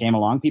Marxism came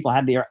along, people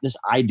had this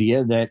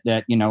idea that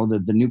the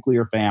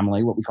nuclear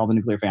family, what we call the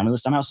nuclear family,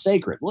 was somehow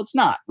sacred. Well, it's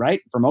not,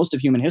 right? For most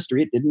of human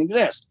history, it didn't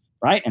exist,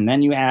 right? And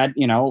then you had,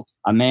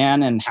 a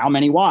man and how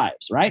many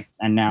wives, right?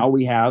 And now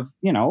we have,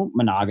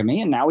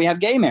 monogamy, and now we have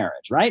gay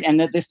marriage, right? And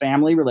that the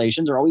family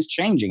relations are always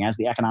changing as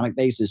the economic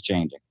base is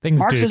changing.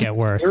 Things do get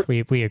worse.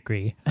 We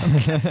agree.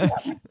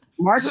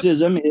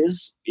 Marxism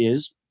is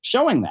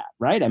showing that,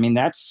 right? I mean,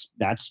 that's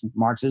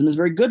Marxism is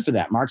very good for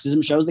that.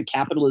 Marxism shows that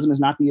capitalism is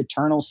not the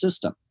eternal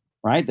system,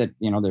 right? That,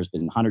 there's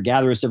been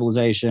hunter-gatherer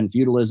civilization,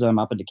 feudalism,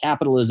 up into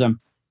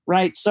capitalism,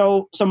 right?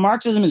 So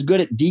Marxism is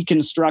good at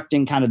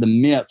deconstructing kind of the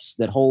myths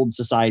that hold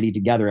society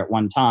together at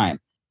one time,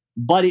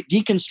 but it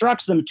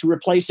deconstructs them to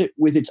replace it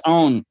with its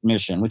own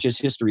mission, which is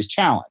history's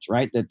challenge,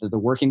 right? That the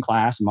working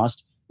class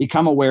must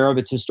become aware of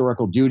its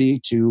historical duty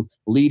to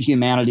lead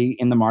humanity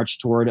in the march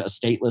toward a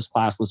stateless,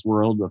 classless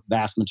world with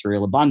vast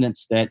material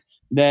abundance. That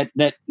the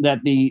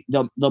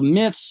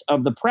myths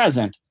of the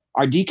present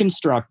are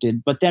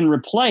deconstructed, but then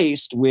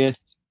replaced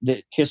with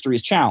the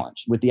history's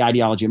challenge, with the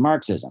ideology of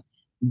Marxism.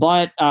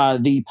 But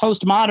the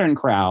postmodern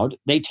crowd,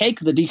 they take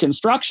the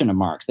deconstruction of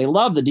Marx. They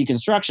love the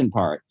deconstruction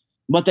part,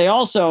 but they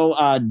also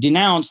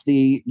denounce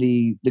the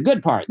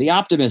good part, the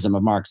optimism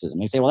of Marxism.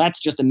 They say, well, that's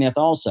just a myth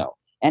also.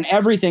 And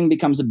everything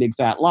becomes a big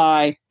fat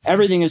lie.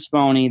 Everything is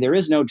phony. There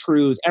is no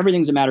truth.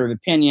 Everything's a matter of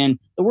opinion.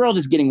 The world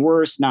is getting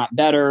worse, not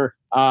better.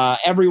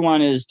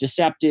 Everyone is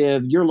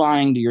deceptive. You're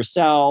lying to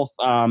yourself.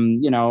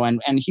 And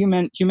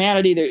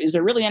humanity. Is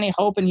there really any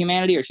hope in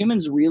humanity? Are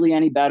humans really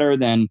any better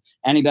than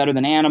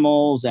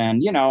animals?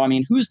 And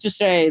who's to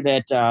say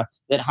that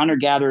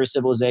hunter-gatherer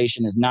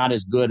civilization is not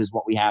as good as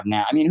what we have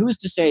now? I mean, who's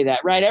to say that?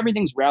 Right?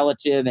 Everything's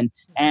relative.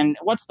 And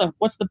what's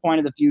the point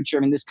of the future? I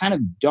mean, this kind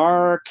of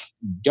dark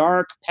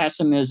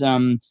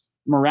pessimism.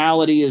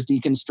 Morality is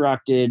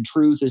deconstructed.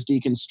 Truth is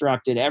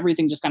deconstructed.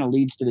 Everything just kind of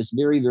leads to this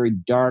very, very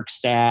dark,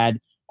 sad,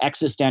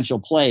 existential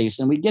place.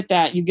 And you get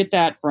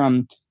that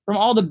from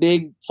all the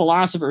big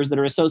philosophers that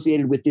are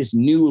associated with this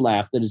new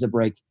left that is a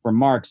break from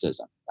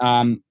Marxism.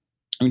 I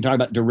mean, talk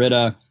about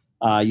Derrida.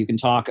 You can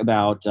talk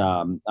about,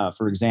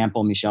 for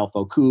example, Michel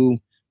Foucault.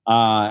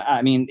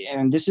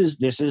 And this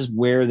is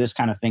where this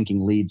kind of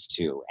thinking leads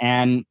to.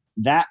 And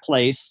that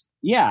place,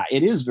 yeah,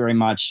 it is very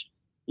much,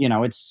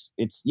 it's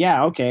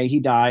okay, he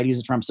died. He's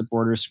a Trump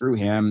supporter. Screw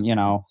him.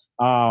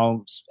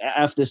 Oh,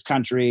 F this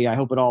country. I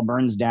hope it all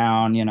burns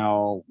down.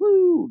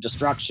 Woo,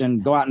 destruction.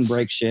 Go out and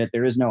break shit.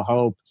 There is no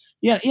hope.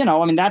 Yeah,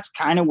 that's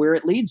kind of where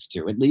it leads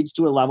to. It leads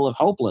to a level of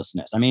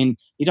hopelessness. I mean,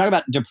 you talk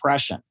about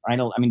depression, right?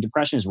 I mean,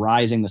 depression is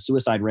rising. The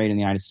suicide rate in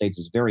the United States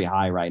is very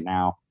high right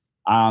now.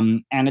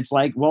 And it's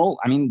like, well,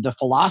 I mean, the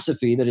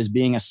philosophy that is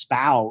being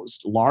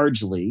espoused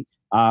largely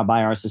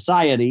by our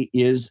society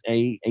is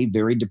a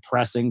very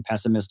depressing,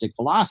 pessimistic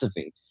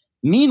philosophy.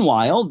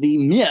 Meanwhile, the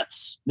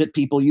myths that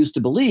people used to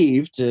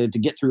believe to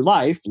get through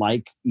life,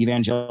 like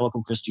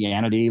evangelical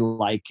Christianity,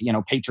 like,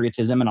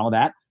 patriotism and all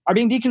that, are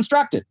being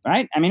deconstructed,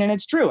 right? I mean, and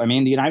it's true. I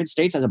mean, the United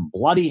States has a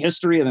bloody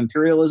history of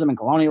imperialism and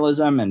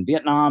colonialism and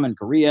Vietnam and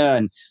Korea,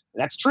 and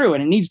that's true,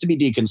 and it needs to be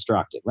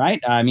deconstructed,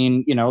 right? I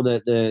mean,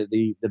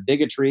 the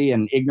bigotry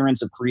and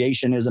ignorance of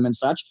creationism and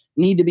such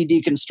need to be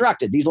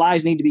deconstructed. These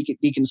lies need to be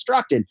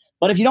deconstructed.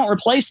 But if you don't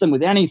replace them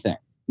with anything,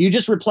 you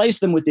just replace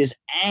them with this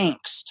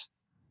angst,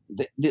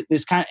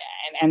 this kind of,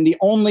 and the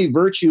only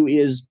virtue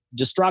is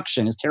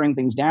destruction, is tearing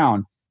things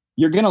down.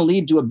 You're going to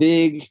lead to a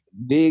big,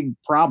 big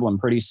problem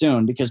pretty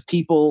soon, because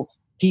people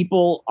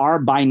are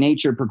by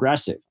nature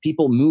progressive.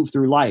 People move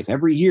through life.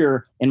 Every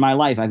year in my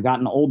life, I've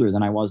gotten older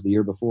than I was the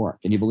year before.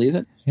 Can you believe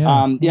it? Yeah.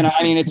 I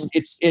mean,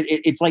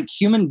 it's like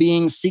human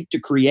beings seek to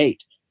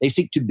create. They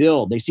seek to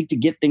build. They seek to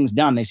get things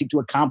done. They seek to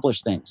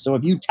accomplish things. So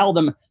if you tell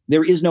them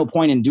there is no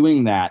point in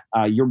doing that,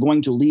 you're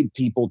going to lead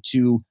people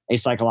to a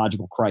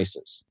psychological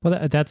crisis.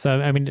 Well, that's,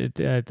 I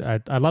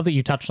love that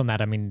you touched on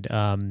that. I mean,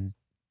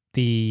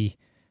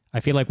 I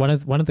feel like one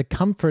of the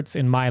comforts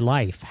in my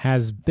life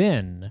has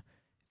been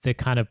the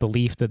kind of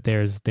belief that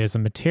there's a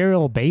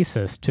material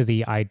basis to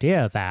the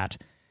idea that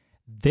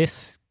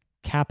this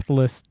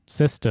capitalist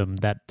system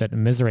that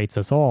immiserates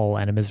us all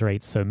and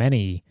immiserates so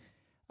many,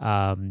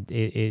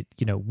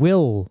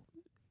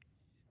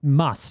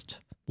 must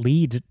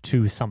lead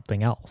to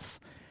something else,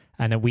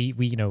 and that we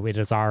it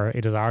is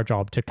our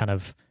job to kind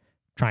of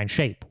try and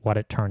shape what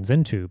it turns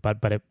into, but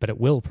it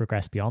will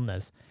progress beyond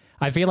this.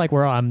 I feel like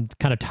I'm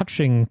kind of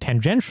touching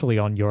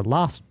tangentially on your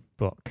last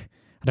book. I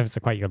don't know if it's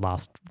quite your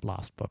last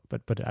book,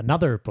 but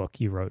another book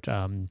you wrote,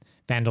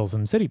 Vandals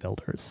and City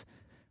Builders.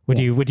 Would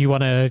you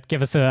want to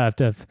give us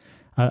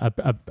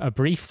a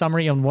brief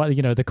summary on what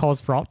the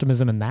cause for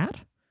optimism in that?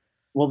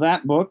 Well,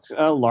 that book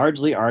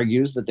largely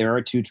argues that there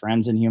are two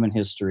trends in human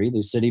history: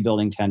 the city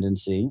building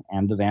tendency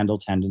and the vandal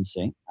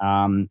tendency,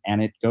 and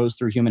it goes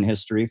through human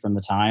history from the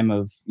time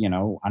of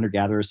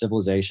hunter-gatherer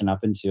civilization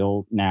up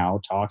until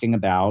now, talking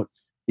about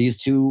these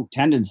two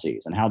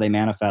tendencies and how they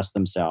manifest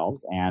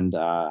themselves. And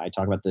I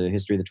talk about the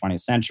history of the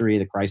 20th century,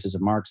 the crisis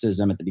of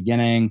Marxism at the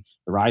beginning,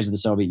 the rise of the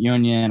Soviet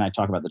Union. I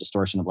talk about the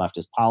distortion of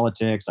leftist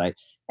politics.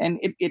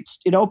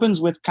 It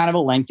opens with kind of a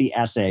lengthy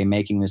essay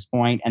making this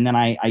point, and then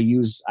I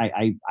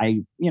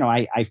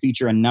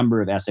feature a number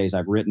of essays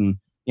I've written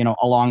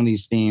along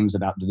these themes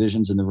about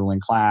divisions in the ruling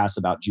class,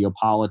 about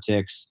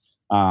geopolitics.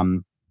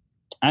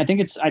 And I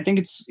think it's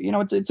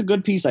it's a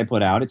good piece I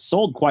put out. It's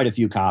sold quite a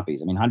few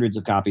copies. I mean, hundreds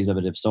of copies of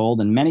it have sold,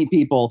 and many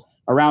people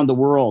around the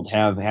world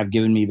have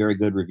given me very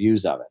good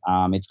reviews of it.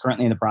 It's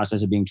currently in the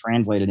process of being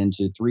translated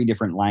into 3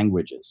 different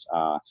languages.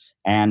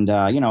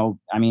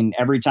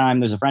 Every time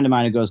there's a friend of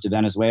mine who goes to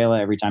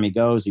Venezuela, every time he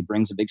goes, he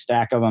brings a big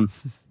stack of them.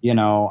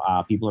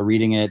 People are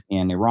reading it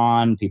in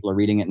Iran. People are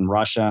reading it in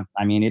Russia.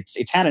 I mean, it's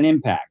had an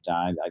impact.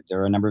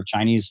 There are a number of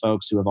Chinese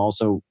folks who have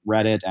also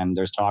read it, and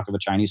there's talk of a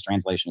Chinese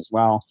translation as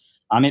well.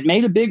 It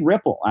made a big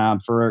ripple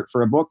for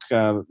a book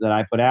that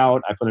I put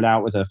out. I put it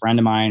out with a friend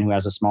of mine who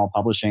has a small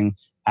publishing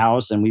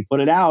house, and we put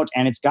it out,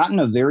 and it's gotten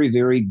a very,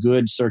 very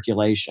good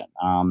circulation.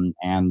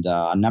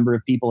 A number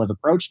of people have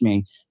approached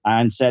me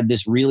and said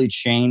this really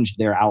changed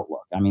their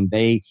outlook. I mean,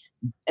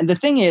 and the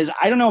thing is,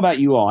 I don't know about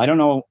you all. I don't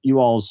know you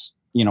all's,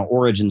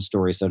 origin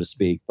story, so to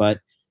speak, but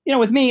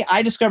with me,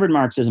 I discovered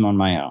Marxism on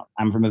my own.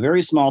 I'm from a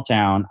very small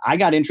town. I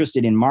got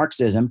interested in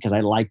Marxism because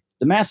I liked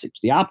the message,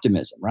 the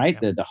optimism, right?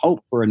 Yeah. The hope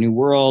for a new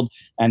world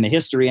and the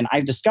history. And I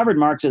discovered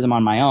Marxism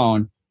on my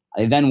own.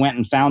 I then went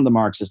and found the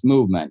Marxist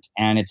movement.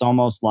 And it's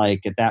almost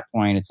like at that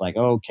point, it's like,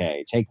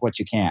 okay, take what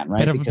you can, right?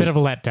 Bit of a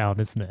letdown,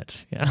 isn't it?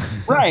 Yeah.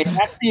 Right. And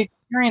that's the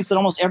experience that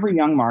almost every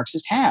young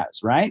Marxist has,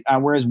 right?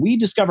 Whereas we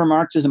discover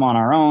Marxism on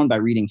our own by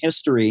reading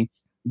history.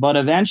 But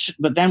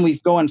then we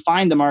go and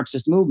find the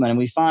Marxist movement, and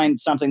we find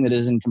something that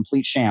is in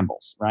complete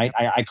shambles, right?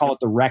 I call it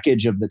the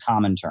wreckage of the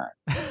Comintern.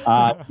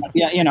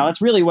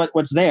 It's really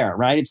what's there,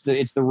 right?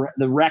 It's the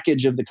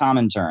wreckage of the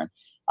Comintern.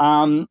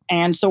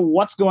 And so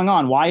what's going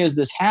on? Why is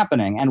this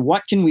happening? And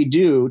what can we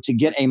do to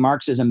get a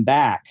Marxism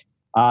back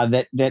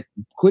that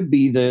could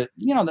be the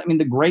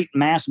great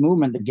mass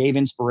movement that gave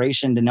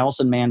inspiration to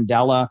Nelson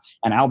Mandela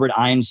and Albert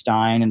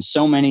Einstein and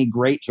so many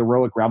great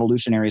heroic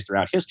revolutionaries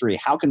throughout history?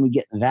 How can we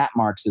get that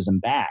Marxism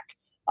back?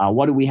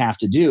 What do we have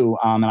to do?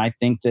 And I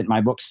think that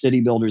my book, City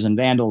Builders and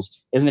Vandals,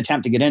 is an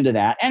attempt to get into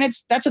that. And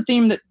that's a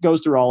theme that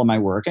goes through all of my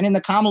work. And in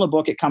the Kamala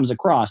book, it comes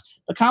across.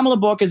 The Kamala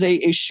book is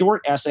a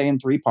short essay in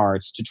 3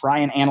 parts to try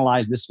and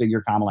analyze this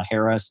figure, Kamala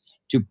Harris,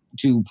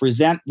 to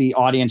present the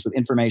audience with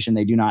information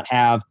they do not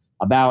have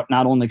about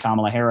not only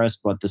Kamala Harris,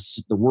 but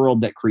the world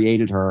that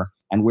created her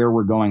and where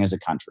we're going as a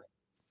country.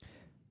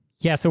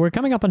 Yeah, so we're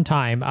coming up on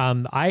time.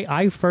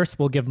 I first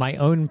will give my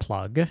own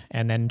plug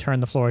and then turn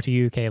the floor to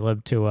you,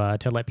 Caleb,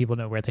 to let people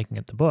know where they can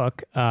get the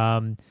book.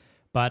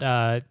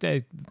 But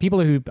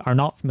people who are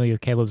not familiar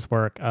with Caleb's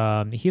work,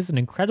 he's an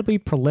incredibly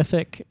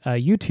prolific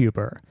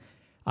YouTuber.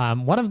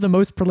 One of the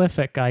most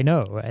prolific I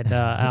know.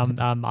 And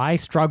I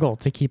struggle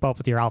to keep up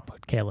with your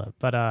output, Caleb.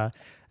 But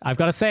I've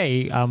got to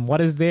say, what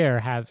is there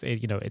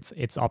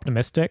it's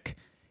optimistic,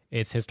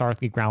 it's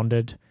historically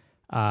grounded,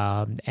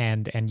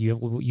 and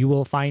you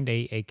will find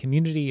a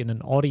community and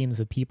an audience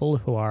of people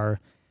who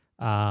are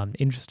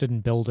interested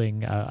in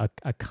building a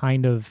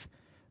kind of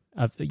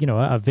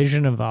a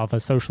vision of a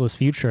socialist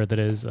future that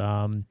is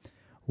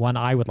one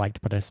I would like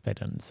to participate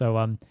in.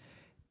 So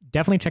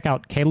definitely check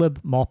out Caleb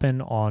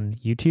Maupin on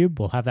YouTube.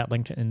 We'll have that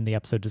linked in the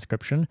episode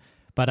description.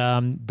 But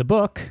the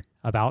book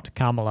about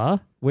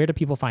Kamala, where do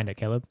people find it,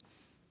 Caleb?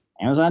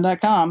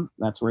 Amazon.com.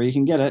 That's where you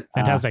can get it.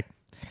 Fantastic.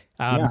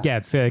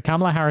 It's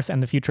Kamala Harris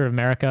and the Future of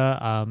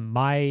America.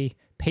 My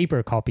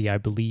paper copy, I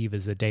believe,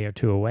 is a day or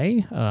 2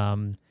 away.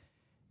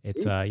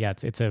 It's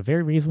a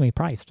very reasonably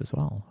priced as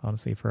well,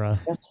 honestly, for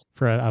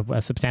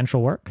a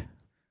substantial work.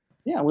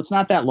 Yeah, well, it's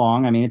not that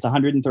long. I mean, it's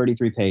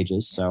 133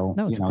 pages, so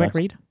no, it's a quick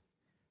read.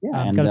 Yeah,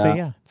 I'm gonna say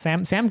yeah.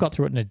 Sam got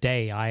through it in a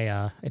day.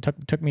 It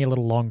took me a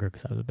little longer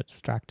because I was a bit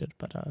distracted,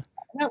 but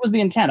that was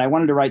the intent. I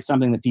wanted to write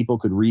something that people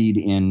could read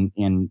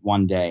in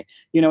one day.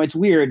 It's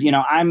weird.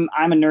 I'm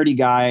a nerdy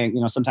guy.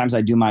 Sometimes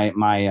I do my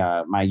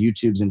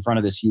YouTubes in front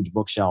of this huge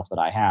bookshelf that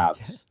I have.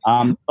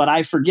 But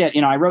I forget.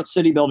 I wrote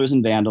City Builders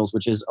and Vandals,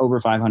 which is over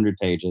 500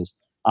 pages.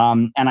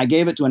 And I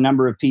gave it to a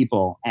number of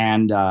people,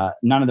 and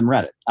none of them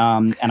read it.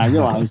 And I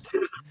realized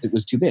it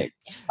was too big.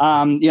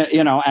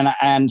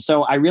 And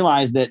so I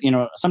realized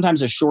that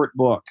sometimes a short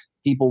book,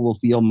 people will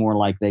feel more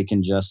like they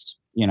can just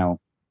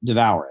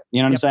devour it.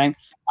 You know what I'm saying?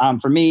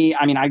 For me,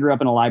 I mean, I grew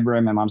up in a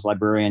library. My mom's a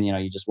librarian. You know,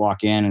 you just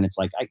walk in and it's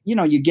like, you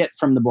know, you get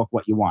from the book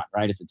what you want,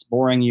 right? If it's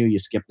boring you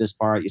skip this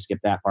part, you skip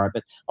that part.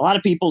 But a lot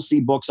of people see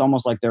books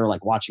almost like they're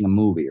like watching a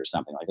movie or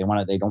something. Like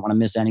they don't want to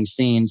miss any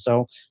scene.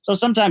 So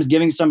sometimes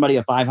giving somebody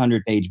a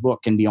 500-page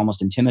book can be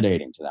almost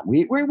intimidating to them.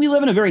 We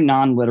live in a very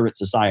non-literate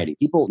society.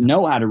 People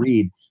know how to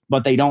read,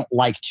 but they don't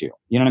like to.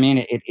 You know what I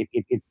mean?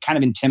 It kind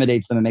of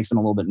intimidates them and makes them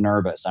a little bit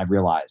nervous, I've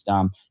realized.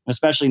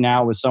 Especially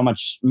now with so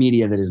much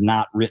media that is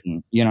not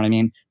written. You know what I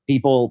mean?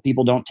 People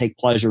don't take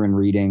pleasure in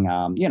reading.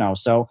 You know,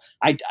 so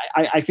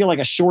I feel like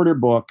a shorter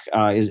book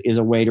is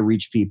a way to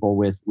reach people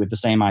with the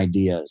same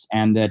ideas,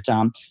 and that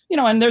you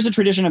know, and there's a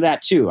tradition of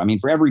that too. I mean,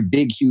 for every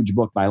big huge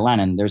book by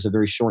Lenin, there's a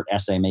very short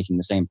essay making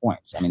the same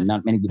points. I mean,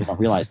 not many people don't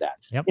realize that.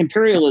 Yep.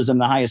 Imperialism,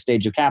 the Highest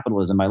Stage of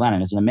Capitalism by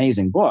Lenin is an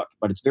amazing book,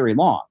 but it's very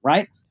long,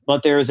 right?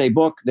 But there's a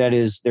book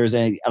there's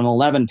an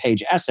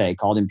 11-page essay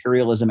called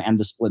Imperialism and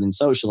the Split in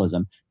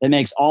Socialism that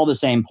makes all the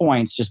same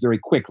points just very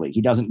quickly.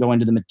 He doesn't go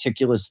into the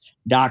meticulous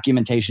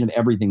documentation of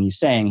everything he's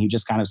saying. He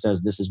just kind of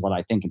says, this is what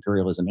I think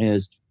imperialism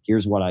is.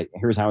 Here's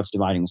how it's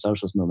dividing the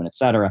socialist movement, et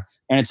cetera.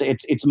 And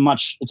it's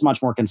much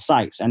more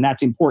concise. And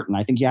that's important.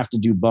 I think you have to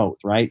do both,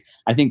 right?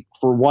 I think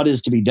for What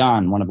Is to Be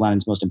Done, one of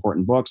Lenin's most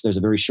important books, there's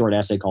a very short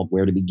essay called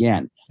Where to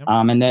Begin. Yep.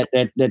 And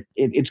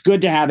it's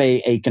good to have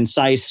a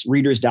concise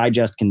Reader's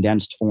Digest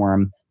condensed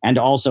form, and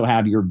to also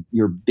have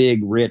your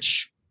big,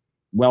 rich,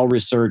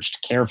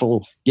 well-researched,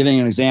 careful, giving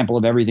an example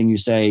of everything you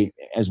say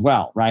as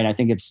well, right? I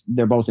think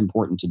they're both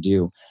important to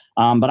do.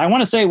 But I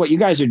want to say what you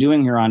guys are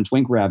doing here on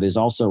TwinkRev is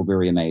also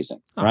very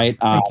amazing, right?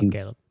 Thank you,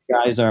 Caleb. You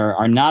guys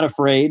are not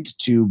afraid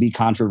to be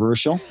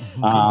controversial,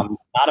 not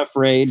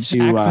afraid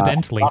to...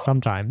 Accidentally,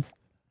 sometimes.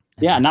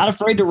 Yeah, not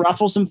afraid to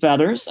ruffle some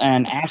feathers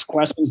and ask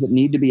questions that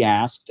need to be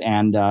asked.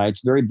 And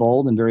it's very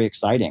bold and very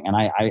exciting. And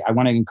I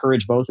want to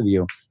encourage both of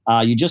you.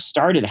 You just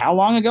started. How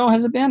long ago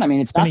has it been? I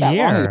mean, it's not that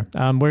year.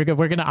 long. We're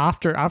gonna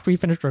after we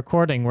finish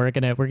recording, we're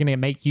gonna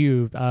make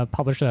you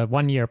publish a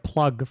 1-year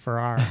plug for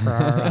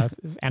our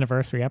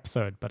anniversary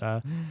episode. But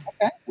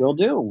okay, we'll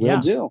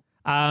do.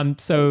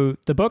 So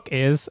the book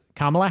is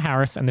Kamala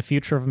Harris and the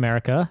Future of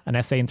America, an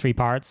essay in 3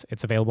 parts.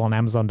 It's available on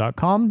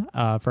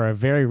Amazon.com for a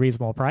very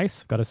reasonable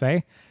price, gotta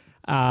say.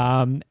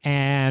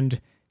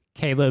 And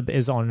Caleb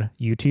is on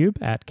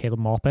YouTube at Caleb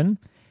Maupin.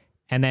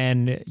 And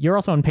then you're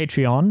also on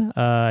Patreon.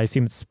 I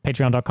assume it's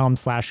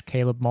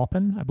patreon.com/Caleb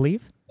Maupin, I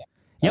believe. Yeah,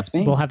 yep.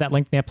 We'll have that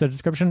link in the episode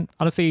description.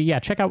 Honestly, yeah,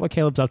 check out what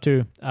Caleb's up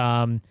to.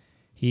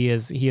 He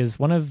is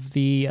one of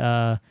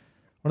the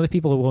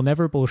people who will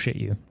never bullshit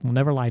you, will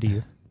never lie to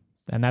you.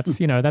 And that's,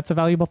 that's a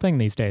valuable thing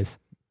these days.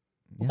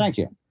 Well, thank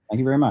you. Thank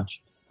you very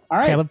much. All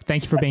right. Caleb,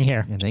 thank you for being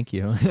here. Yeah, thank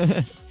you.